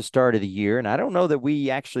about at the start of the year, and I don't know that we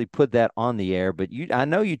actually put that on the air, but I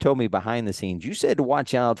know you told me behind the scenes, you said to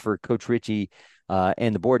watch out for Coach Ritchie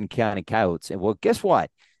and the Borden County Coyotes. And well, guess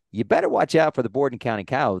what? You better watch out for the Borden County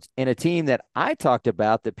Coyotes. And a team that I talked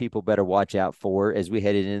about that people better watch out for as we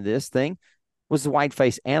headed into this thing was the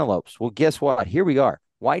Whiteface Antelopes. Well, guess what? Here we are.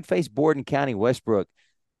 Whiteface, Borden County, Westbrook.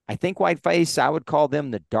 I think Whiteface, I would call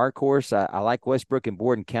them the dark horse. I like Westbrook and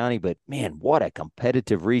Borden County, but man, what a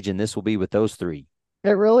competitive region this will be with those three.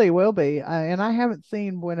 It really will be. And I haven't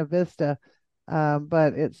seen Buena Vista,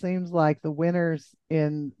 but it seems like the winners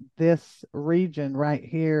in this region right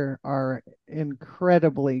here are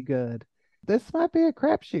incredibly good. This might be a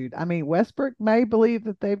crapshoot. I mean, Westbrook may believe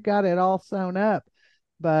that they've got it all sewn up,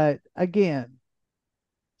 but again,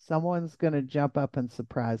 someone's going to jump up and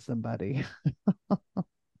surprise somebody.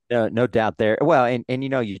 No doubt there. Well, and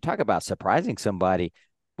you talk about surprising somebody.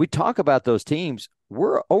 We talk about those teams.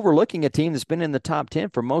 We're overlooking a team that's been in the top 10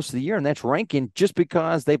 for most of the year, and that's Rankin just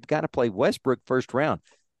because they've got to play Westbrook first round.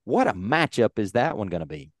 What a matchup is that one going to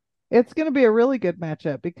be? It's going to be a really good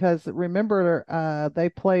matchup because remember, they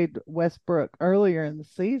played Westbrook earlier in the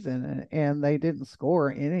season and they didn't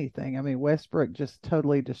score anything. I mean, Westbrook just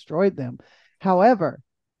totally destroyed them. However,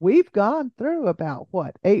 we've gone through about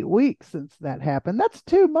 8 weeks since that happened. That's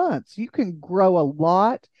 2 months. You can grow a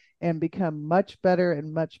lot and become much better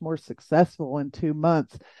and much more successful in 2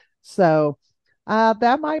 months. So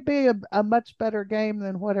that might be a much better game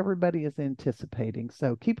than what everybody is anticipating.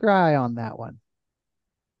 So keep your eye on that one.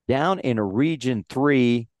 Down in Region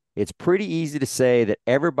 3, it's pretty easy to say that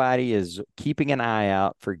everybody is keeping an eye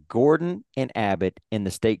out for Gordon and Abbott in the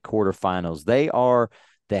state quarterfinals. They are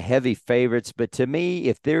the heavy favorites, but to me,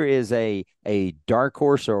 if there is a dark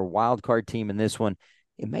horse or a wild card team in this one,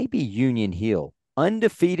 it may be Union Hill.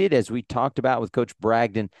 Undefeated, as we talked about with Coach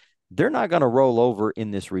Bragdon, they're not going to roll over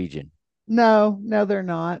in this region. No, they're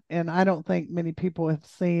not. And I don't think many people have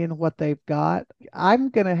seen what they've got. I'm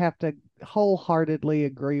going to have to wholeheartedly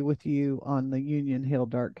agree with you on the Union Hill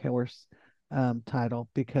Dark Horse title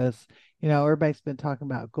because, everybody's been talking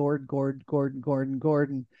about Gordon.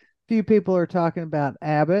 Few people are talking about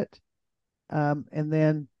Abbott. And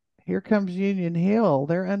then here comes Union Hill.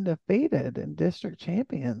 They're undefeated and district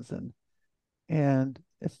champions. And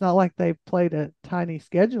it's not like they've played a tiny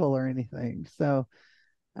schedule or anything. So,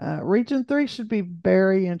 Region 3 should be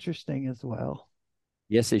very interesting as well.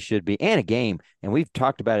 Yes, it should be. And a game, and we've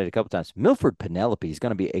talked about it a couple times. Milford Penelope is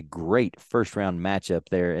going to be a great first-round matchup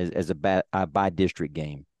there as a by-district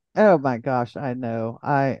game. Oh, my gosh, I know.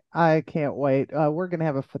 I can't wait. We're going to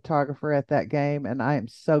have a photographer at that game, and I am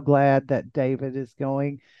so glad that David is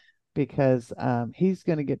going because he's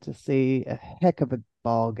going to get to see a heck of a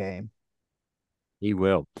ball game. He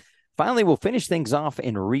will. Finally, we'll finish things off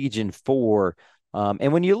in Region 4.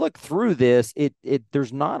 And when you look through this,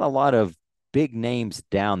 there's not a lot of big names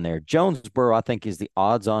down there. Jonesboro, I think, is the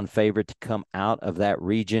odds-on favorite to come out of that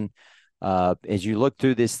region. As you look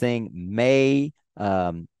through this thing, May,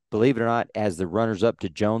 believe it or not, as the runners-up to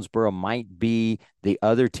Jonesboro might be the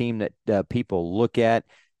other team that people look at.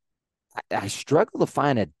 I struggle to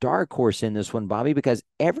find a dark horse in this one, Bobby, because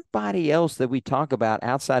everybody else that we talk about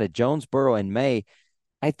outside of Jonesboro and May,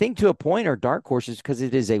 I think to a point are dark horses because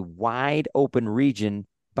it is a wide open region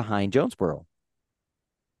behind Jonesboro.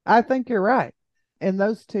 I think you're right. And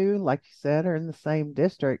those two, like you said, are in the same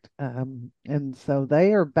district. And so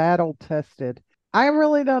they are battle tested. I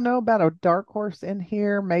really don't know about a dark horse in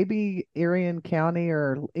here. Maybe Irion County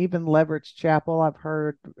or even Leverage Chapel. I've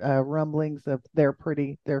heard rumblings of they're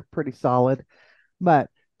pretty solid. But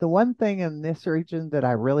the one thing in this region that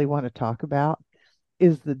I really want to talk about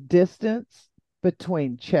is the distance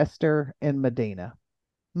between Chester and Medina.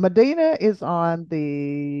 Medina is on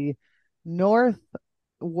the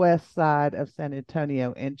northwest side of San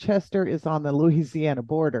Antonio, and Chester is on the Louisiana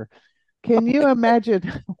border. Can you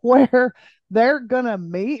imagine where they're going to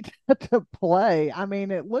meet to play? I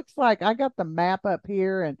mean, it looks like I got the map up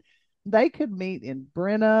here, and they could meet in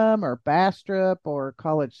Brenham or Bastrop or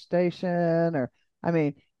College Station, or, I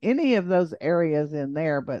mean, any of those areas in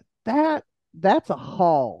there. But that's a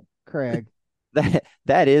haul, Craig.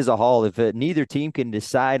 That is a haul. If neither team can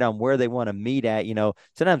decide on where they want to meet at,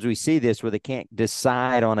 sometimes we see this where they can't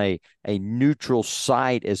decide on a neutral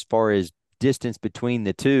site as far as distance between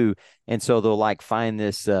the two. And so they'll find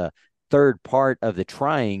this third part of the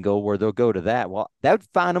triangle where they'll go to that. Well, that would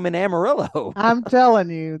find them in Amarillo. I'm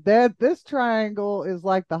telling you that this triangle is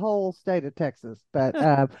like the whole state of Texas. But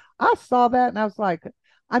I saw that and I was like,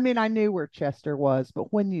 I mean, I knew where Chester was,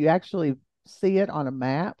 but when you actually see it on a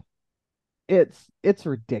map, it's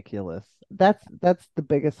ridiculous. That's the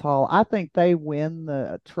biggest haul. I think they win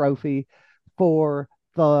the trophy for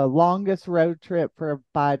the longest road trip for a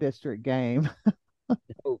bi-district game.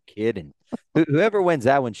 No kidding. Whoever wins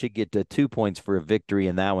that one should get 2 points for a victory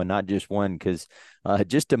in that one, not just one, because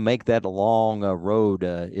just to make that a long road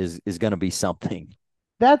is going to be something.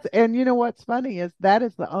 That's and you know what's funny is that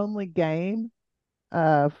is the only game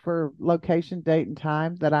for location, date, and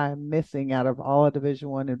time that I'm missing out of all of Division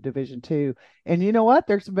 1 and Division 2. And you know what?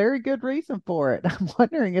 There's a very good reason for it. I'm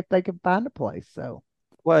wondering if they can find a place. So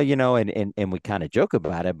Well, and we kind of joke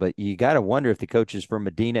about it, but you got to wonder if the coaches from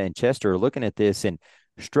Medina and Chester are looking at this and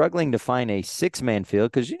struggling to find a 6-man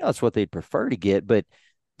field because it's what they'd prefer to get. But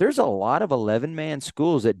there's a lot of 11-man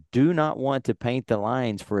schools that do not want to paint the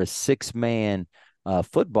lines for a 6-man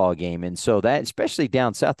football game. And so that, especially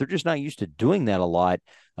down south, they're just not used to doing that a lot.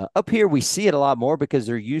 Up here, we see it a lot more because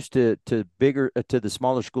they're used to bigger, to the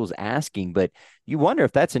smaller schools asking. But you wonder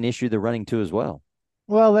if that's an issue they're running to as well.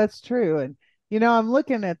 well, that's true. And I'm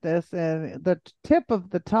looking at this, and the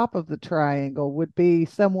top of the triangle would be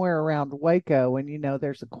somewhere around Waco. And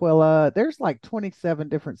there's Aquila. There's like 27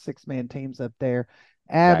 different 6-man teams up there.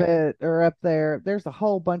 Right. Abbott are up there. There's a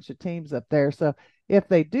whole bunch of teams up there. So if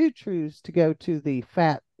they do choose to go to the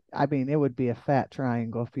fat, I mean, it would be a fat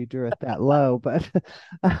triangle if you drew it that low, but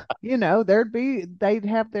they'd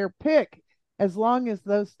have their pick as long as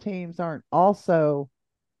those teams aren't also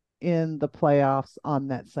in the playoffs on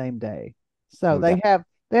that same day. So No doubt.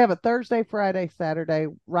 they have a Thursday, Friday, Saturday.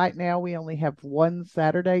 Right now we only have one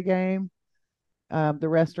Saturday game. The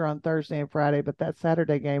rest are on Thursday and Friday, but that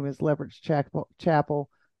Saturday game is Leverage Chapel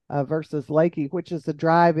versus Lakey, which is a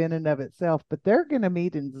drive in and of itself. But they're going to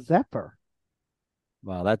meet in Zephyr.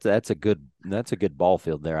 Wow, that's a good ball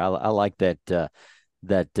field there. I like that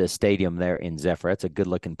stadium there in Zephyr. That's a good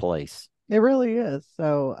looking place. It really is.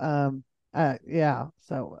 So, yeah.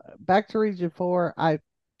 So back to Region 4. I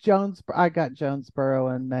got Jonesboro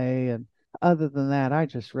in May, and other than that, I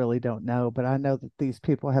just really don't know. But I know that these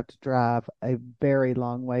people have to drive a very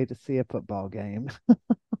long way to see a football game.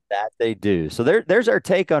 That they do. So there's our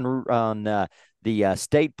take on the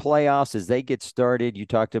state playoffs as they get started. You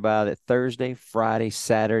talked about it Thursday, Friday,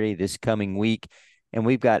 Saturday this coming week. And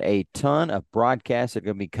we've got a ton of broadcasts that are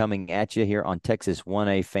going to be coming at you here on Texas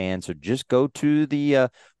 1A Fan. So just go to the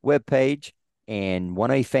webpage and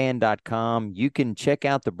 1afan.com. You can check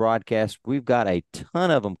out the broadcast. We've got a ton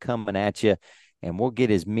of them coming at you, and we'll get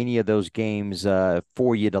as many of those games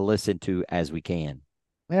for you to listen to as we can.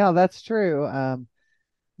 Yeah, that's true.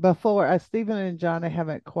 Before Stephen and John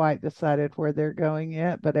haven't quite decided where they're going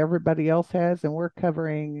yet, but everybody else has, and we're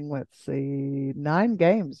covering, let's see, 9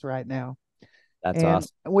 games right now. That's And awesome.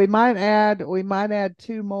 we might add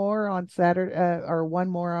 2 more on Saturday, or 1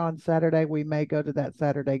 more on Saturday. We may go to that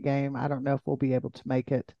Saturday game. I don't know if we'll be able to make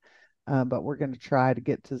it, but we're going to try to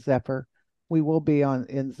get to Zephyr. We will be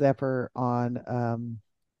in Zephyr on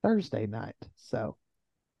Thursday night. So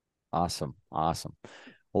Awesome. Awesome.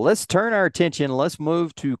 Well, let's turn our attention. Let's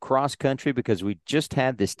move to cross country because we just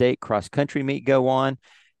had the state cross country meet go on.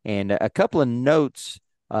 And a couple of notes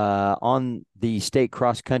on the state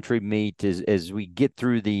cross country meet as we get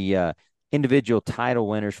through the individual title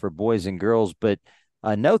winners for boys and girls. But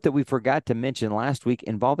a note that we forgot to mention last week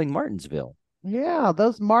involving Martinsville. yeah,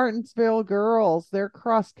 those Martinsville girls, their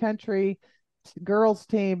cross country girls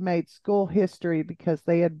team made school history because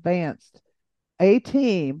they advanced a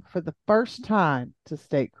team for the first time to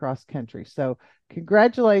state cross country. So,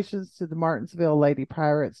 congratulations to the Martinsville Lady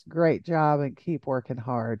Pirates. Great job and keep working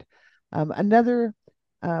hard. Another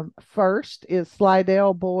first is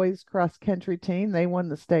Slidell boys cross country team. They won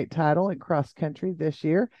the state title in cross country this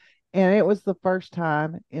year, and it was the first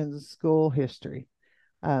time in school history.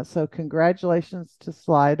 So, congratulations to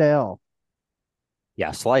Slidell.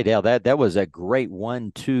 Yeah, Slidell, that was a great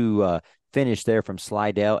 1-2 finish there from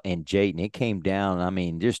Slidell and Jayton. It came down, I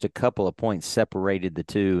mean, just a couple of points separated the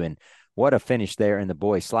two, and what a finish there in the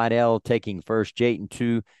boys. Slidell taking first, Jayton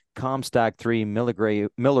 2, Comstock 3,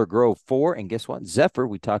 Miller Grove 4, and guess what? Zephyr,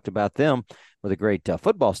 we talked about them with a great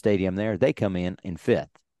football stadium there. They come in fifth.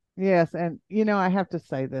 Yes, and I have to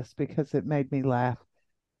say this because it made me laugh.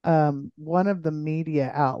 One of the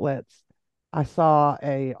media outlets, I saw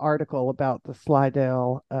a article about the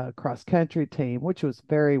Slidell cross country team, which was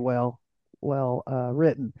very well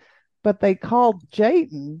written, but they called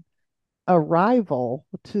Jayton a rival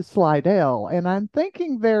to Slidell, and I'm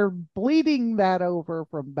thinking they're bleeding that over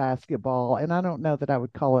from basketball. And I don't know that I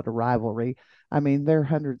would call it a rivalry. I mean, they're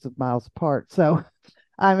hundreds of miles apart. So,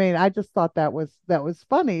 I mean, I just thought that was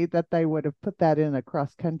funny that they would have put that in a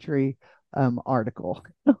cross country article.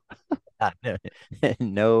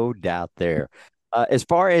 No doubt there. As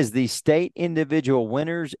far as the state individual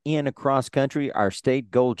winners in a cross country, our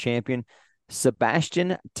state gold champion,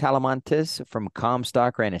 Sebastian Talamantes from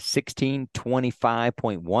Comstock, ran a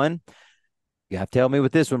 16:25.1. You have to help me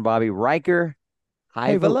with this one, Bobby. Riker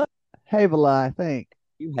Havel, Havala, Havilah, I think.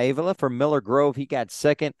 Havala from Miller Grove, he got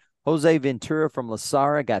second. Jose Ventura from La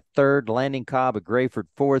Sarra got third. Landing Cobb of Grayford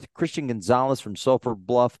fourth. Christian Gonzalez from Sulphur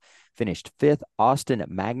Bluff finished fifth. Austin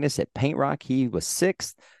Magnus at Paint Rock, he was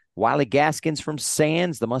sixth. Wiley Gaskins from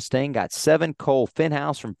Sands, the Mustang, got seven. Cole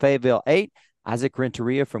Finhouse from Fayetteville, eight. Isaac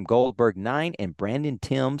Renteria from Goldberg, nine. And Brandon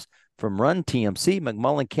Timms from Run TMC,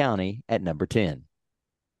 McMullen County, at number 10.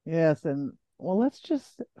 Yes, and well, let's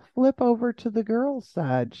just flip over to the girls'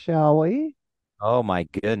 side, shall we? Oh my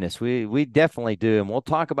goodness, we definitely do, and we'll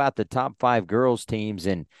talk about the top 5 girls teams.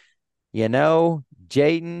 And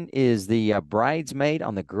Jaden is the bridesmaid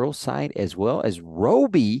on the girls' side, as well as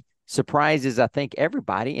Roby surprises, I think,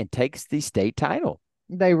 everybody and takes the state title.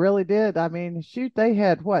 They really did. I mean, shoot, they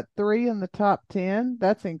had what, three in the top 10?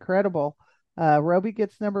 That's incredible. Roby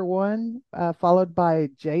gets number one, followed by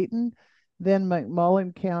Jayton, then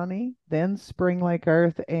McMullen County, then Spring Lake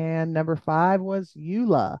Earth, and number 5 was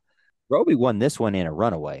Eula. Roby won this one in a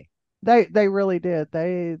runaway. They really did.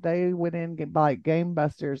 They went in like game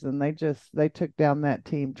busters, and they took down that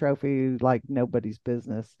team trophy like nobody's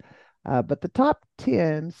business. But the top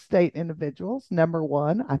 10 state individuals, number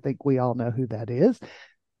one, I think we all know who that is,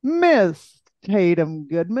 Miss Tatum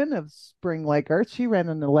Goodman of Spring Lake Earth. She ran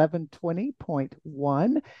an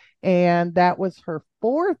 11:20.1, and that was her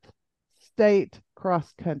 4th state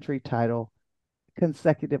cross country title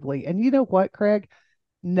consecutively. And you know what, Craig?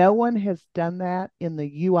 No one has done that in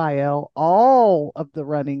the UIL, all of the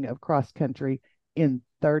running of cross country, in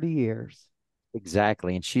 30 years.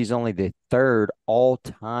 Exactly. And she's only the 3rd all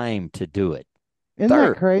time to do it. Isn't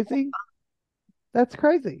that crazy? That's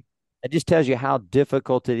crazy. It just tells you how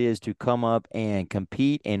difficult it is to come up and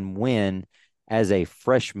compete and win as a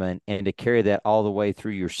freshman and to carry that all the way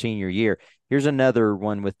through your senior year. Here's another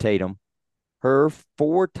one with Tatum. Her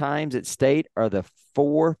 4 times at state are the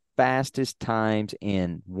 4 fastest times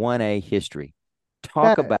in 1A history.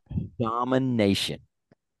 Talk about domination.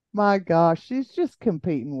 My gosh, she's just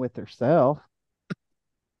competing with herself.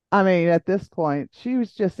 I mean, at this point, she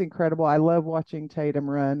was just incredible. I love watching Tatum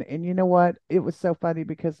run. And you know what? It was so funny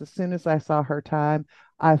because as soon as I saw her time,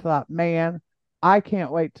 I thought, man, I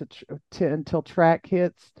can't wait until track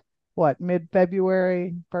hits, what,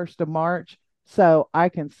 mid-February, 1st of March, so I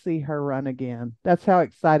can see her run again. That's how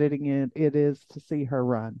exciting it is to see her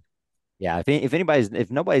run. Yeah,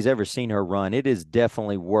 if nobody's ever seen her run, it is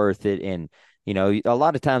definitely worth it. And a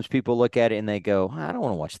lot of times people look at it and they go, I don't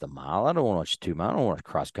want to watch the mile. I don't want to watch 2 mile. I don't want to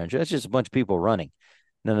cross country. That's just a bunch of people running.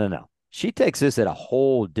 No. She takes this at a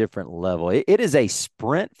whole different level. It is a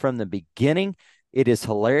sprint from the beginning. It is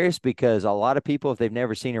hilarious because a lot of people, if they've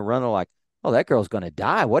never seen her run, are like, oh, that girl's going to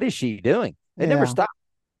die. What is she doing? It never stops.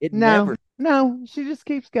 No, she just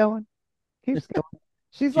keeps going. Keeps going.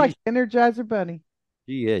 She's like Energizer Bunny.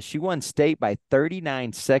 She is. She won state by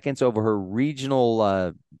 39 seconds over her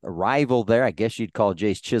regional rival there. I guess you'd call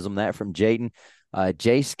Jace Chisholm that from Jayden.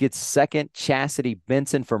 Jace gets second. Chastity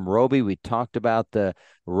Benson from Roby. We talked about the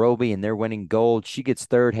Roby and they're winning gold. She gets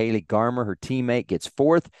third. Haley Garmer, her teammate, gets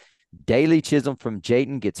fourth. Daly Chisholm from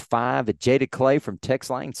Jayden gets 5. Jada Clay from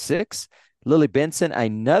Texline, 6. Lily Benson,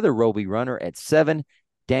 another Roby runner, at 7.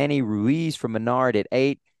 Danny Ruiz from Menard at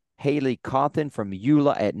 8. Haley Cawthon from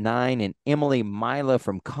Eula at 9, and Emily Mila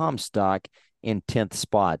from Comstock in 10th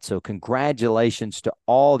spot. So congratulations to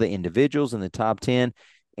all the individuals in the top 10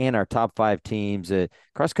 and our top 5 teams.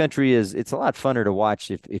 Cross country it's a lot funner to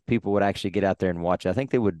watch if people would actually get out there and watch it. I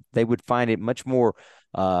think they would find it much more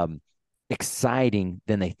exciting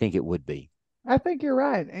than they think it would be. I think you're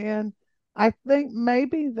right. And I think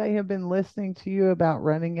maybe they have been listening to you about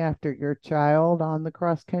running after your child on the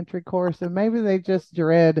cross country course, and maybe they just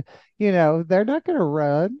dread, they're not going to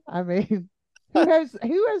run. I mean, who has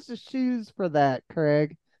the shoes for that,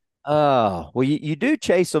 Craig? Oh, well, you do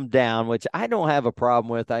chase them down, which I don't have a problem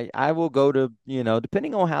with. I will go to,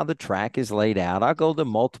 depending on how the track is laid out, I'll go to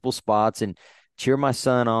multiple spots and cheer my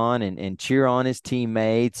son on and cheer on his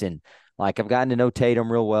teammates. And like, I've gotten to know Tatum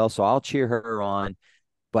real well, so I'll cheer her on.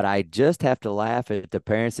 But I just have to laugh at the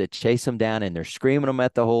parents that chase them down and they're screaming them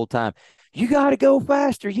at the whole time. You got to go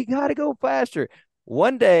faster. You got to go faster.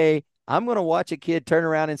 One day I'm going to watch a kid turn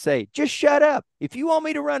around and say, just shut up. If you want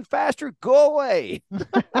me to run faster, go away.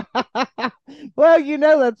 Well,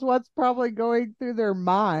 that's what's probably going through their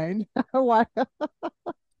mind. Why?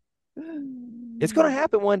 It's going to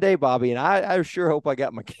happen one day, Bobby, and I sure hope I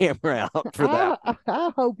got my camera out for that.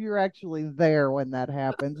 I hope you're actually there when that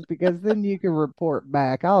happens because then you can report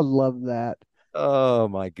back. I'll love that. Oh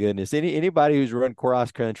my goodness. Anybody who's run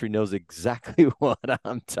cross country knows exactly what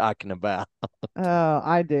I'm talking about. Oh,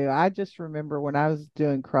 I do. I just remember when I was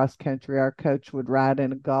doing cross country, our coach would ride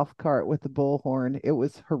in a golf cart with a bullhorn. It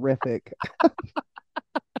was horrific.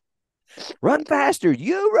 Run faster.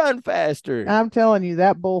 You run faster. I'm telling you,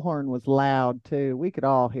 that bullhorn was loud too. We could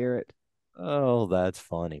all hear it. Oh, that's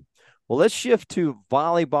funny. Well, let's shift to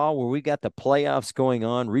volleyball where we got the playoffs going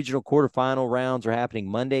on. Regional quarterfinal rounds are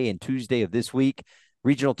happening Monday and Tuesday of this week.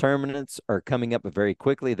 Regional tournaments are coming up very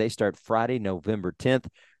quickly. They start Friday, November 10th.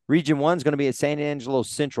 Region 1 is going to be at San Angelo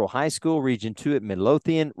Central High School. Region 2 at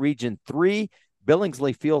Midlothian. Region 3,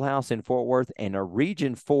 Billingsley Fieldhouse in Fort Worth. And a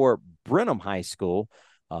Region 4, Brenham High School.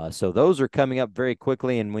 So those are coming up very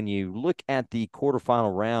quickly. And when you look at the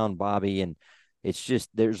quarterfinal round, Bobby, and it's just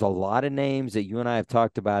there's a lot of names that you and I have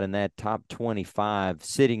talked about in that top 25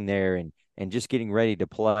 sitting there and just getting ready to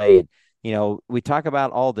play. And, we talk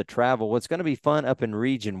about all the travel. What's going to be fun up in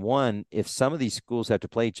Region 1 if some of these schools have to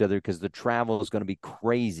play each other because the travel is going to be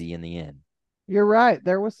crazy in the end. You're right.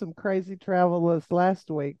 There was some crazy travel this last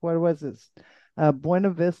week. What was it? Buena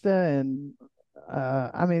Vista and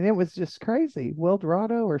I mean, it was just crazy.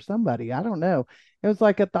 Wildorado or somebody, I don't know. It was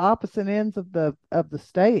like at the opposite ends of the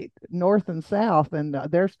state, north and south, and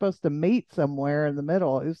they're supposed to meet somewhere in the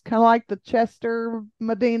middle. It was kind of like the Chester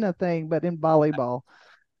Medina thing, but in volleyball.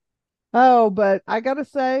 Oh, but I gotta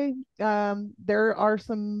say, there are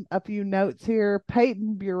a few notes here.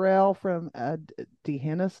 Peyton Burrell from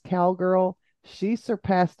Dehennis Cowgirl, she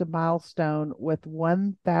surpassed a milestone with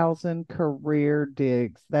 1,000 career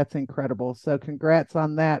digs. That's incredible. So congrats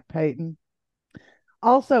on that, Peyton.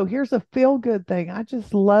 Also, here's a feel good thing. I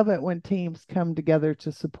just love it when teams come together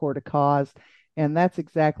to support a cause. And that's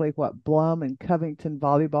exactly what Blum and Covington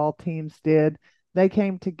volleyball teams did. They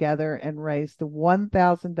came together and raised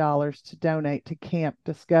 $1,000 to donate to Camp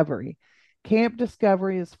Discovery. Camp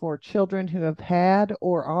Discovery is for children who have had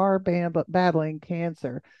or are battling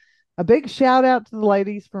cancer. A big shout out to the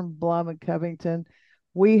ladies from Blum and Covington.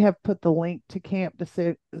 We have put the link to Camp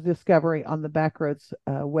Discovery on the Backroads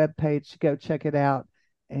webpage to go check it out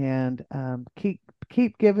and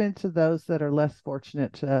keep giving to those that are less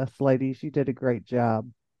fortunate to us, ladies. You did a great job.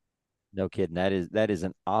 No kidding. That is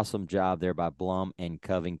an awesome job there by Blum and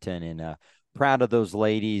Covington, and proud of those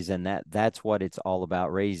ladies. And that's what it's all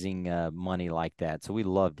about, raising money like that. So we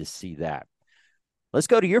love to see that. Let's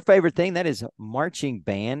go to your favorite thing. That is marching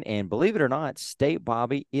band. And believe it or not, State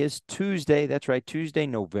Bobby is Tuesday. That's right, Tuesday,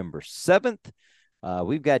 November 7th.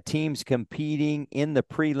 We've got teams competing in the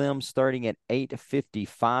prelims starting at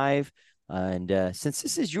 8:55. And since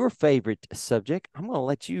this is your favorite subject, I'm going to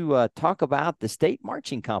let you talk about the state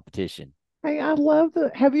marching competition. Hey, I love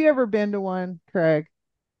have you ever been to one, Craig?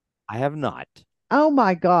 I have not. Oh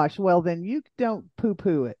my gosh. Well, then you don't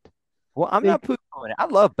poo-poo it. Well, I'm not poo-pooing it. I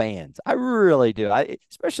love bands. I really do.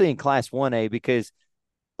 Especially in Class 1A, because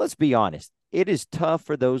let's be honest, it is tough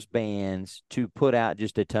for those bands to put out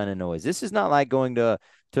just a ton of noise. This is not like going to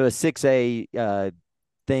a 6A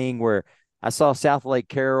thing where I saw South Lake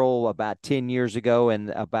Carroll about 10 years ago, and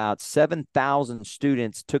about 7,000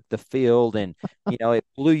 students took the field, and it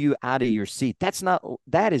blew you out of your seat.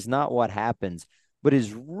 That is not what happens. But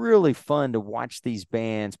it's really fun to watch these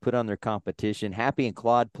bands put on their competition. Happy and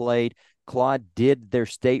Claude played. Claude did their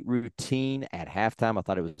state routine at halftime. I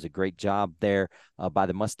thought it was a great job there by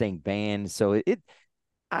the Mustang band. So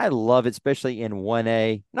I love it, especially in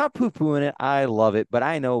 1A. Not poo-pooing it. I love it, but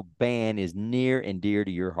I know band is near and dear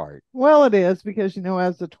to your heart. Well, it is because,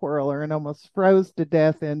 as a twirler and almost froze to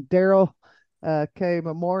death in Darrell K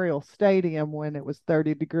Memorial Stadium when it was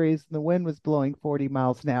 30 degrees and the wind was blowing 40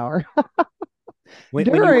 miles an hour. When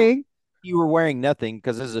you were wearing nothing,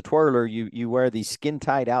 because as a twirler, you wear these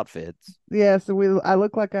skin-tight outfits. Yeah, so I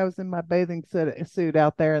looked like I was in my bathing suit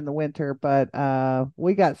out there in the winter, but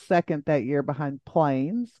we got second that year behind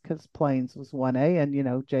Plains because Plains was 1A and,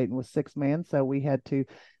 Jayden was 6-man, so we had to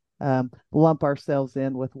lump ourselves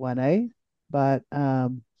in with 1A. But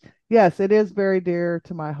yes, it is very dear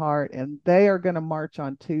to my heart, and they are going to march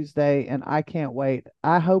on Tuesday, and I can't wait.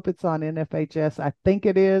 I hope it's on NFHS. I think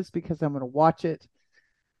it is because I'm going to watch it.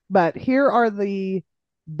 But here are the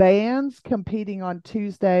bands competing on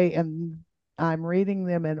Tuesday, and I'm reading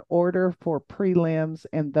them in order for prelims,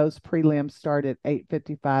 and those prelims start at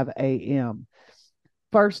 8:55 a.m.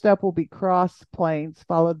 First up will be Cross Plains,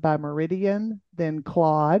 followed by Meridian, then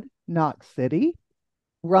Claude, Knox City,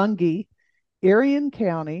 Runge, Irion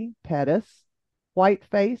County, Pettis,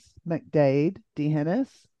 Whiteface, McDade, D'Ennis,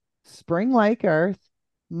 Spring Lake Earth,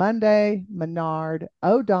 Monday, Menard,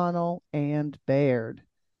 O'Donnell, and Baird.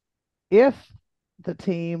 If the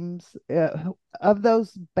teams of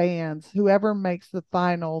those bands, whoever makes the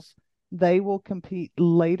finals, they will compete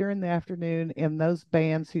later in the afternoon, and those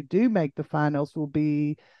bands who do make the finals will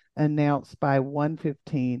be announced by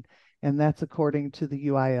 1:15, and that's according to the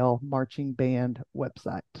UIL marching band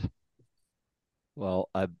website. Well,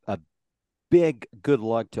 a big good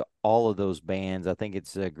luck to all of those bands. I think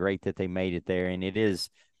it's great that they made it there, and it is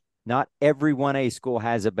not every 1A school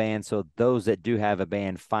has a band, so those that do have a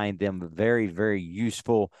band find them very, very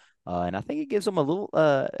useful. And I think it gives them a little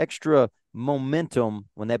extra momentum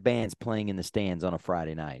when that band's playing in the stands on a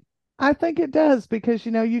Friday night. I think it does because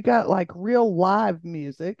you got like real live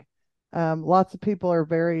music. Lots of people are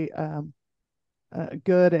very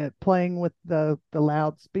good at playing with the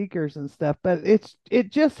loudspeakers and stuff, but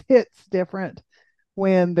it just hits different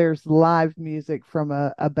when there's live music from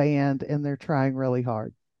a band and they're trying really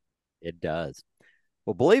hard. It does.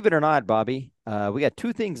 Well, believe it or not, Bobby, we got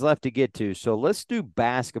two things left to get to. So let's do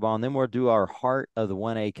basketball, and then we'll do our heart of the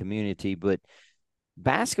 1A community. But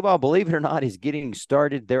basketball, believe it or not, is getting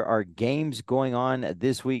started. There are games going on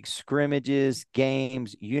this week, scrimmages,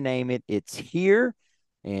 games, you name it. It's here.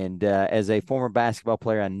 And as a former basketball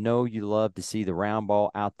player, I know you love to see the round ball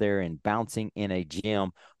out there and bouncing in a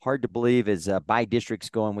gym. Hard to believe as by districts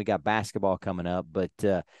going, we got basketball coming up.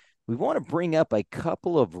 But we want to bring up a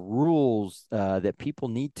couple of rules that people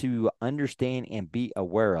need to understand and be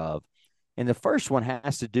aware of. And the first one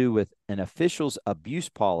has to do with an official's abuse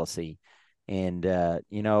policy. And,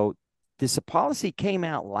 this policy came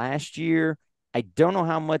out last year. I don't know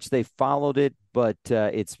how much they followed it, but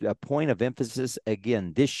it's a point of emphasis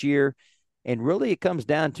again this year. And really, it comes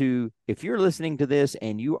down to if you're listening to this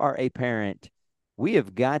and you are a parent, we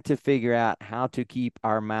have got to figure out how to keep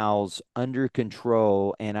our mouths under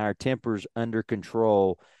control and our tempers under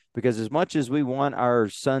control. Because as much as we want our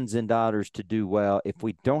sons and daughters to do well, if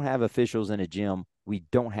we don't have officials in a gym, we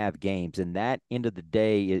don't have games. And that end of the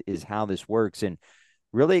day is how this works. And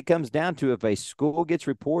really, it comes down to if a school gets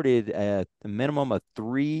reported a minimum of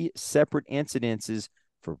 3 separate incidences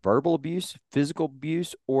for verbal abuse, physical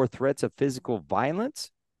abuse, or threats of physical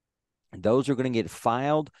violence, those are going to get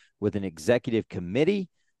filed with an executive committee.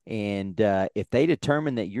 And if they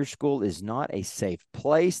determine that your school is not a safe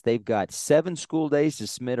place, they've got 7 school days to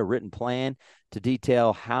submit a written plan to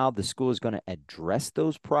detail how the school is going to address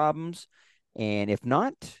those problems. And if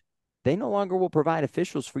not, they no longer will provide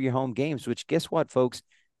officials for your home games, which guess what, folks?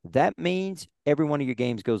 That means every one of your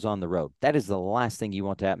games goes on the road. That is the last thing you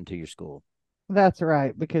want to happen to your school. That's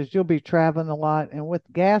right, because you'll be traveling a lot. And with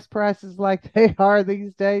gas prices like they are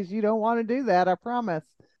these days, you don't want to do that, I promise.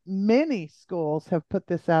 Many schools have put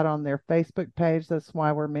this out on their Facebook page. That's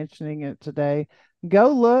why we're mentioning it today. Go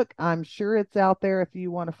look. I'm sure it's out there. If you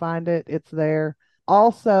want to find it, it's there.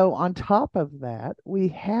 Also, on top of that, we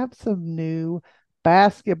have some new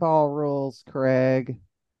basketball rules, Craig.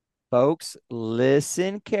 Folks,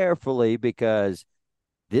 listen carefully because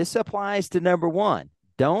this applies to number one.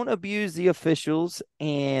 Don't abuse the officials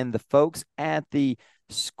and the folks at the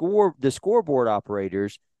scoreboard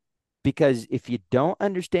operators, because if you don't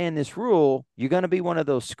understand this rule, you're going to be one of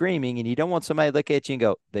those screaming, and you don't want somebody to look at you and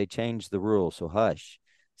go, they changed the rule, so hush.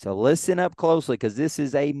 So listen up closely because this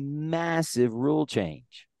is a massive rule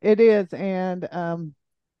change. It is, and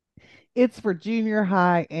it's for junior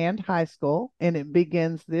high and high school, and it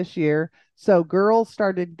begins this year. So girls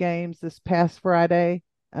started games this past Friday.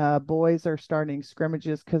 Boys are starting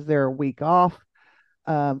scrimmages because they're a week off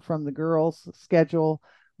from the girls' schedule.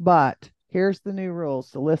 But here's the new rules.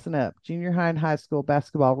 So listen up. Junior high and high school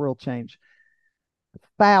basketball rule change.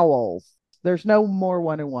 Fouls. There's no more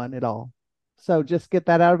 1-on-1 at all. So just get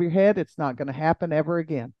that out of your head. It's not going to happen ever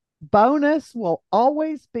again. Bonus will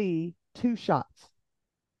always be 2 shots.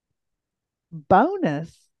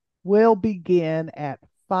 Bonus will begin at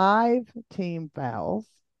 5 team fouls.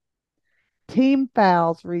 Team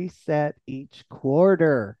fouls reset each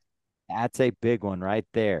quarter. That's a big one right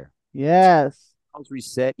there. Yes. Fouls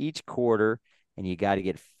reset each quarter, and you got to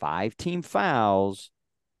get 5 team fouls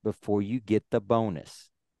before you get the bonus.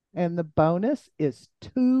 And the bonus is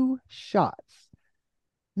 2 shots.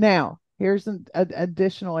 Now, here's an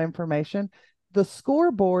additional information. The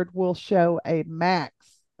scoreboard will show a max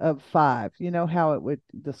of 5. You know how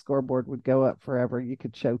the scoreboard would go up forever. You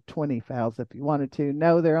could show 20 fouls if you wanted to.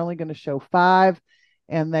 No, they're only going to show 5,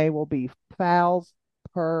 and they will be fouls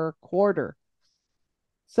per quarter.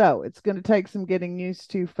 So it's going to take some getting used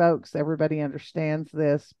to, folks. Everybody understands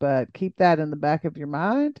this, but keep that in the back of your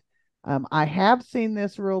mind. I have seen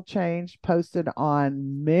this rule change posted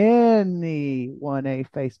on many 1A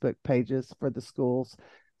Facebook pages for the schools.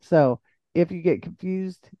 So if you get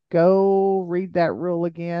confused, go read that rule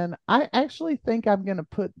again. I actually think I'm going to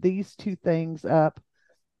put these two things up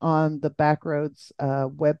on the Backroads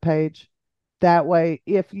webpage. That way,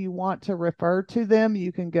 if you want to refer to them,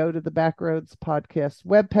 you can go to the Backroads podcast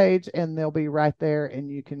webpage and they'll be right there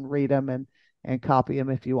and you can read them and copy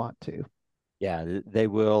them if you want to. Yeah, they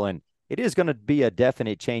will. And it is going to be a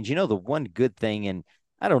definite change. You know, the one good thing, and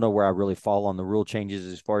I don't know where I really fall on the rule changes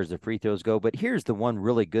as far as the free throws go, but here's the one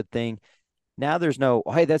really good thing. Now there's no,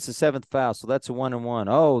 oh, hey, that's the seventh foul, so that's a 1-and-1.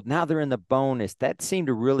 Oh, now they're in the bonus. That seemed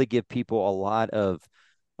to really give people a lot of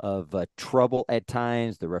trouble at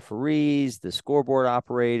times. The referees, the scoreboard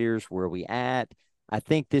operators, where we at? I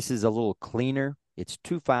think this is a little cleaner. It's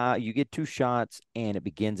 2 foul. You get 2 shots, and it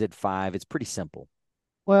begins at 5. It's pretty simple.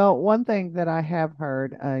 Well, one thing that I have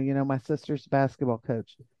heard, my sister's a basketball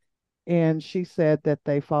coach, and she said that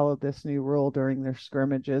they followed this new rule during their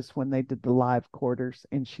scrimmages when they did the live quarters.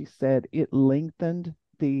 And she said it lengthened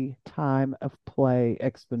the time of play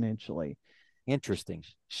exponentially. Interesting.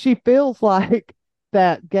 She feels like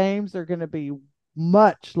that games are going to be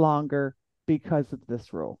much longer because of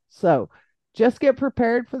this rule. So just get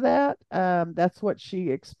prepared for that. That's what she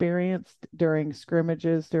experienced during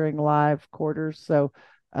scrimmages, during live quarters. So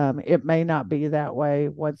it may not be that way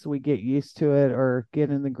once we get used to it or get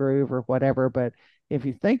in the groove or whatever. But if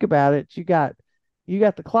you think about it, you got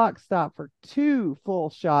the clock stopped for 2 full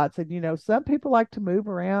shots. And, some people like to move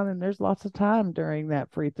around and there's lots of time during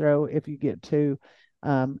that free throw if you get 2,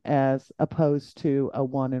 as opposed to a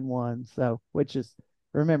 1-and-1. So, which is,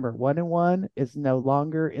 remember, 1-and-1 is no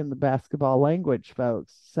longer in the basketball language,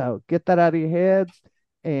 folks. So get that out of your heads.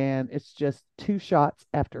 And it's just 2 shots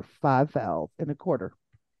after 5 fouls in a quarter.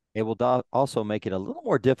 It will also make it a little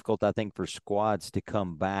more difficult, I think, for squads to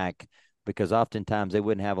come back, because oftentimes they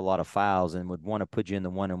wouldn't have a lot of fouls and would want to put you in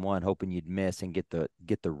the 1-and-1, hoping you'd miss and get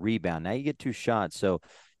the rebound. Now you get 2 shots, so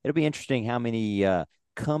it'll be interesting how many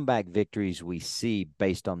comeback victories we see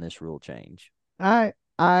based on this rule change. I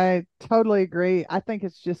totally agree. I think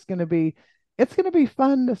it's going to be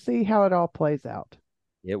fun to see how it all plays out.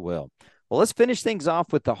 It will. Well, let's finish things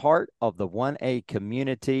off with the heart of the 1A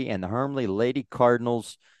community, and the Hermley Lady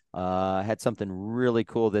Cardinals had something really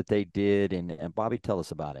cool that they did. And Bobby, tell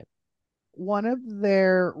us about it. One of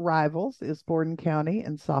their rivals is Borden County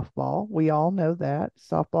in softball. We all know that.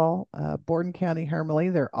 Softball, Borden County, Hermley,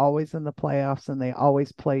 they're always in the playoffs and they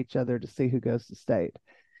always play each other to see who goes to state.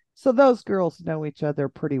 So those girls know each other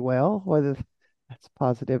pretty well, whether that's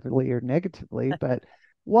positively or negatively. But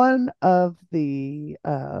one of the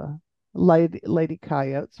Lady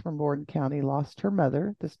Coyotes from Borden County lost her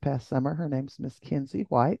mother this past summer. Her name's Miss Kinsey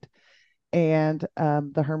White. And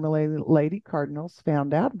the Hermley Lady Cardinals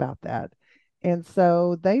found out about that. And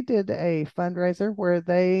so they did a fundraiser where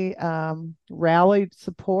they rallied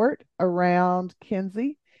support around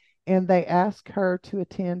Kinsey, and they asked her to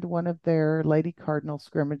attend one of their Lady Cardinal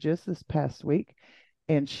scrimmages this past week.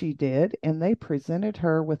 And she did. And they presented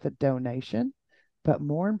her with a donation. But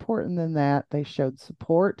more important than that, they showed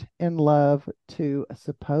support and love to a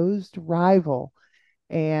supposed rival.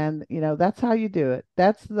 And, that's how you do it.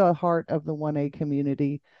 That's the heart of the 1A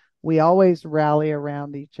community. We always rally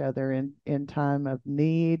around each other in time of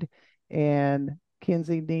need. And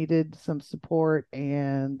Kinsey needed some support,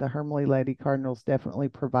 and the Hermley Lady Cardinals definitely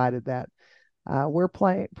provided that. We're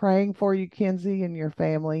praying for you, Kinsey, and your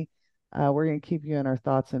family. We're going to keep you in our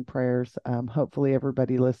thoughts and prayers. Hopefully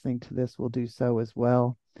everybody listening to this will do so as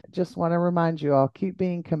well. Just want to remind you all, keep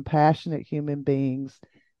being compassionate human beings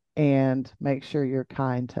and make sure you're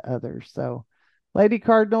kind to others. So, Lady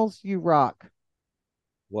Cardinals, you rock.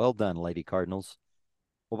 Well done, Lady Cardinals.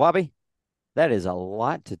 Well, Bobby, that is a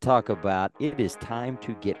lot to talk about. It is time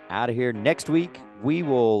to get out of here. Next week, we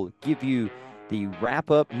will give you the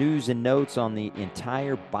wrap-up news and notes on the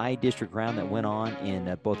entire bi-district round that went on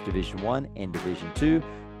in both Division I and Division II.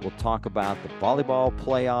 We'll talk about the volleyball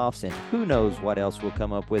playoffs and who knows what else we'll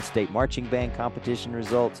come up with, state marching band competition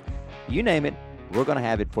results, you name it. We're going to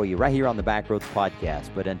have it for you right here on the Backroads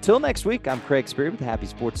Podcast. But until next week, I'm Craig Spear with the Happy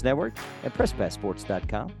Sports Network and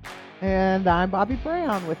PressPassSports.com. And I'm Bobby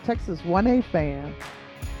Brown with Texas 1A Fan.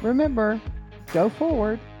 Remember, go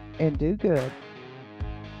forward and do good.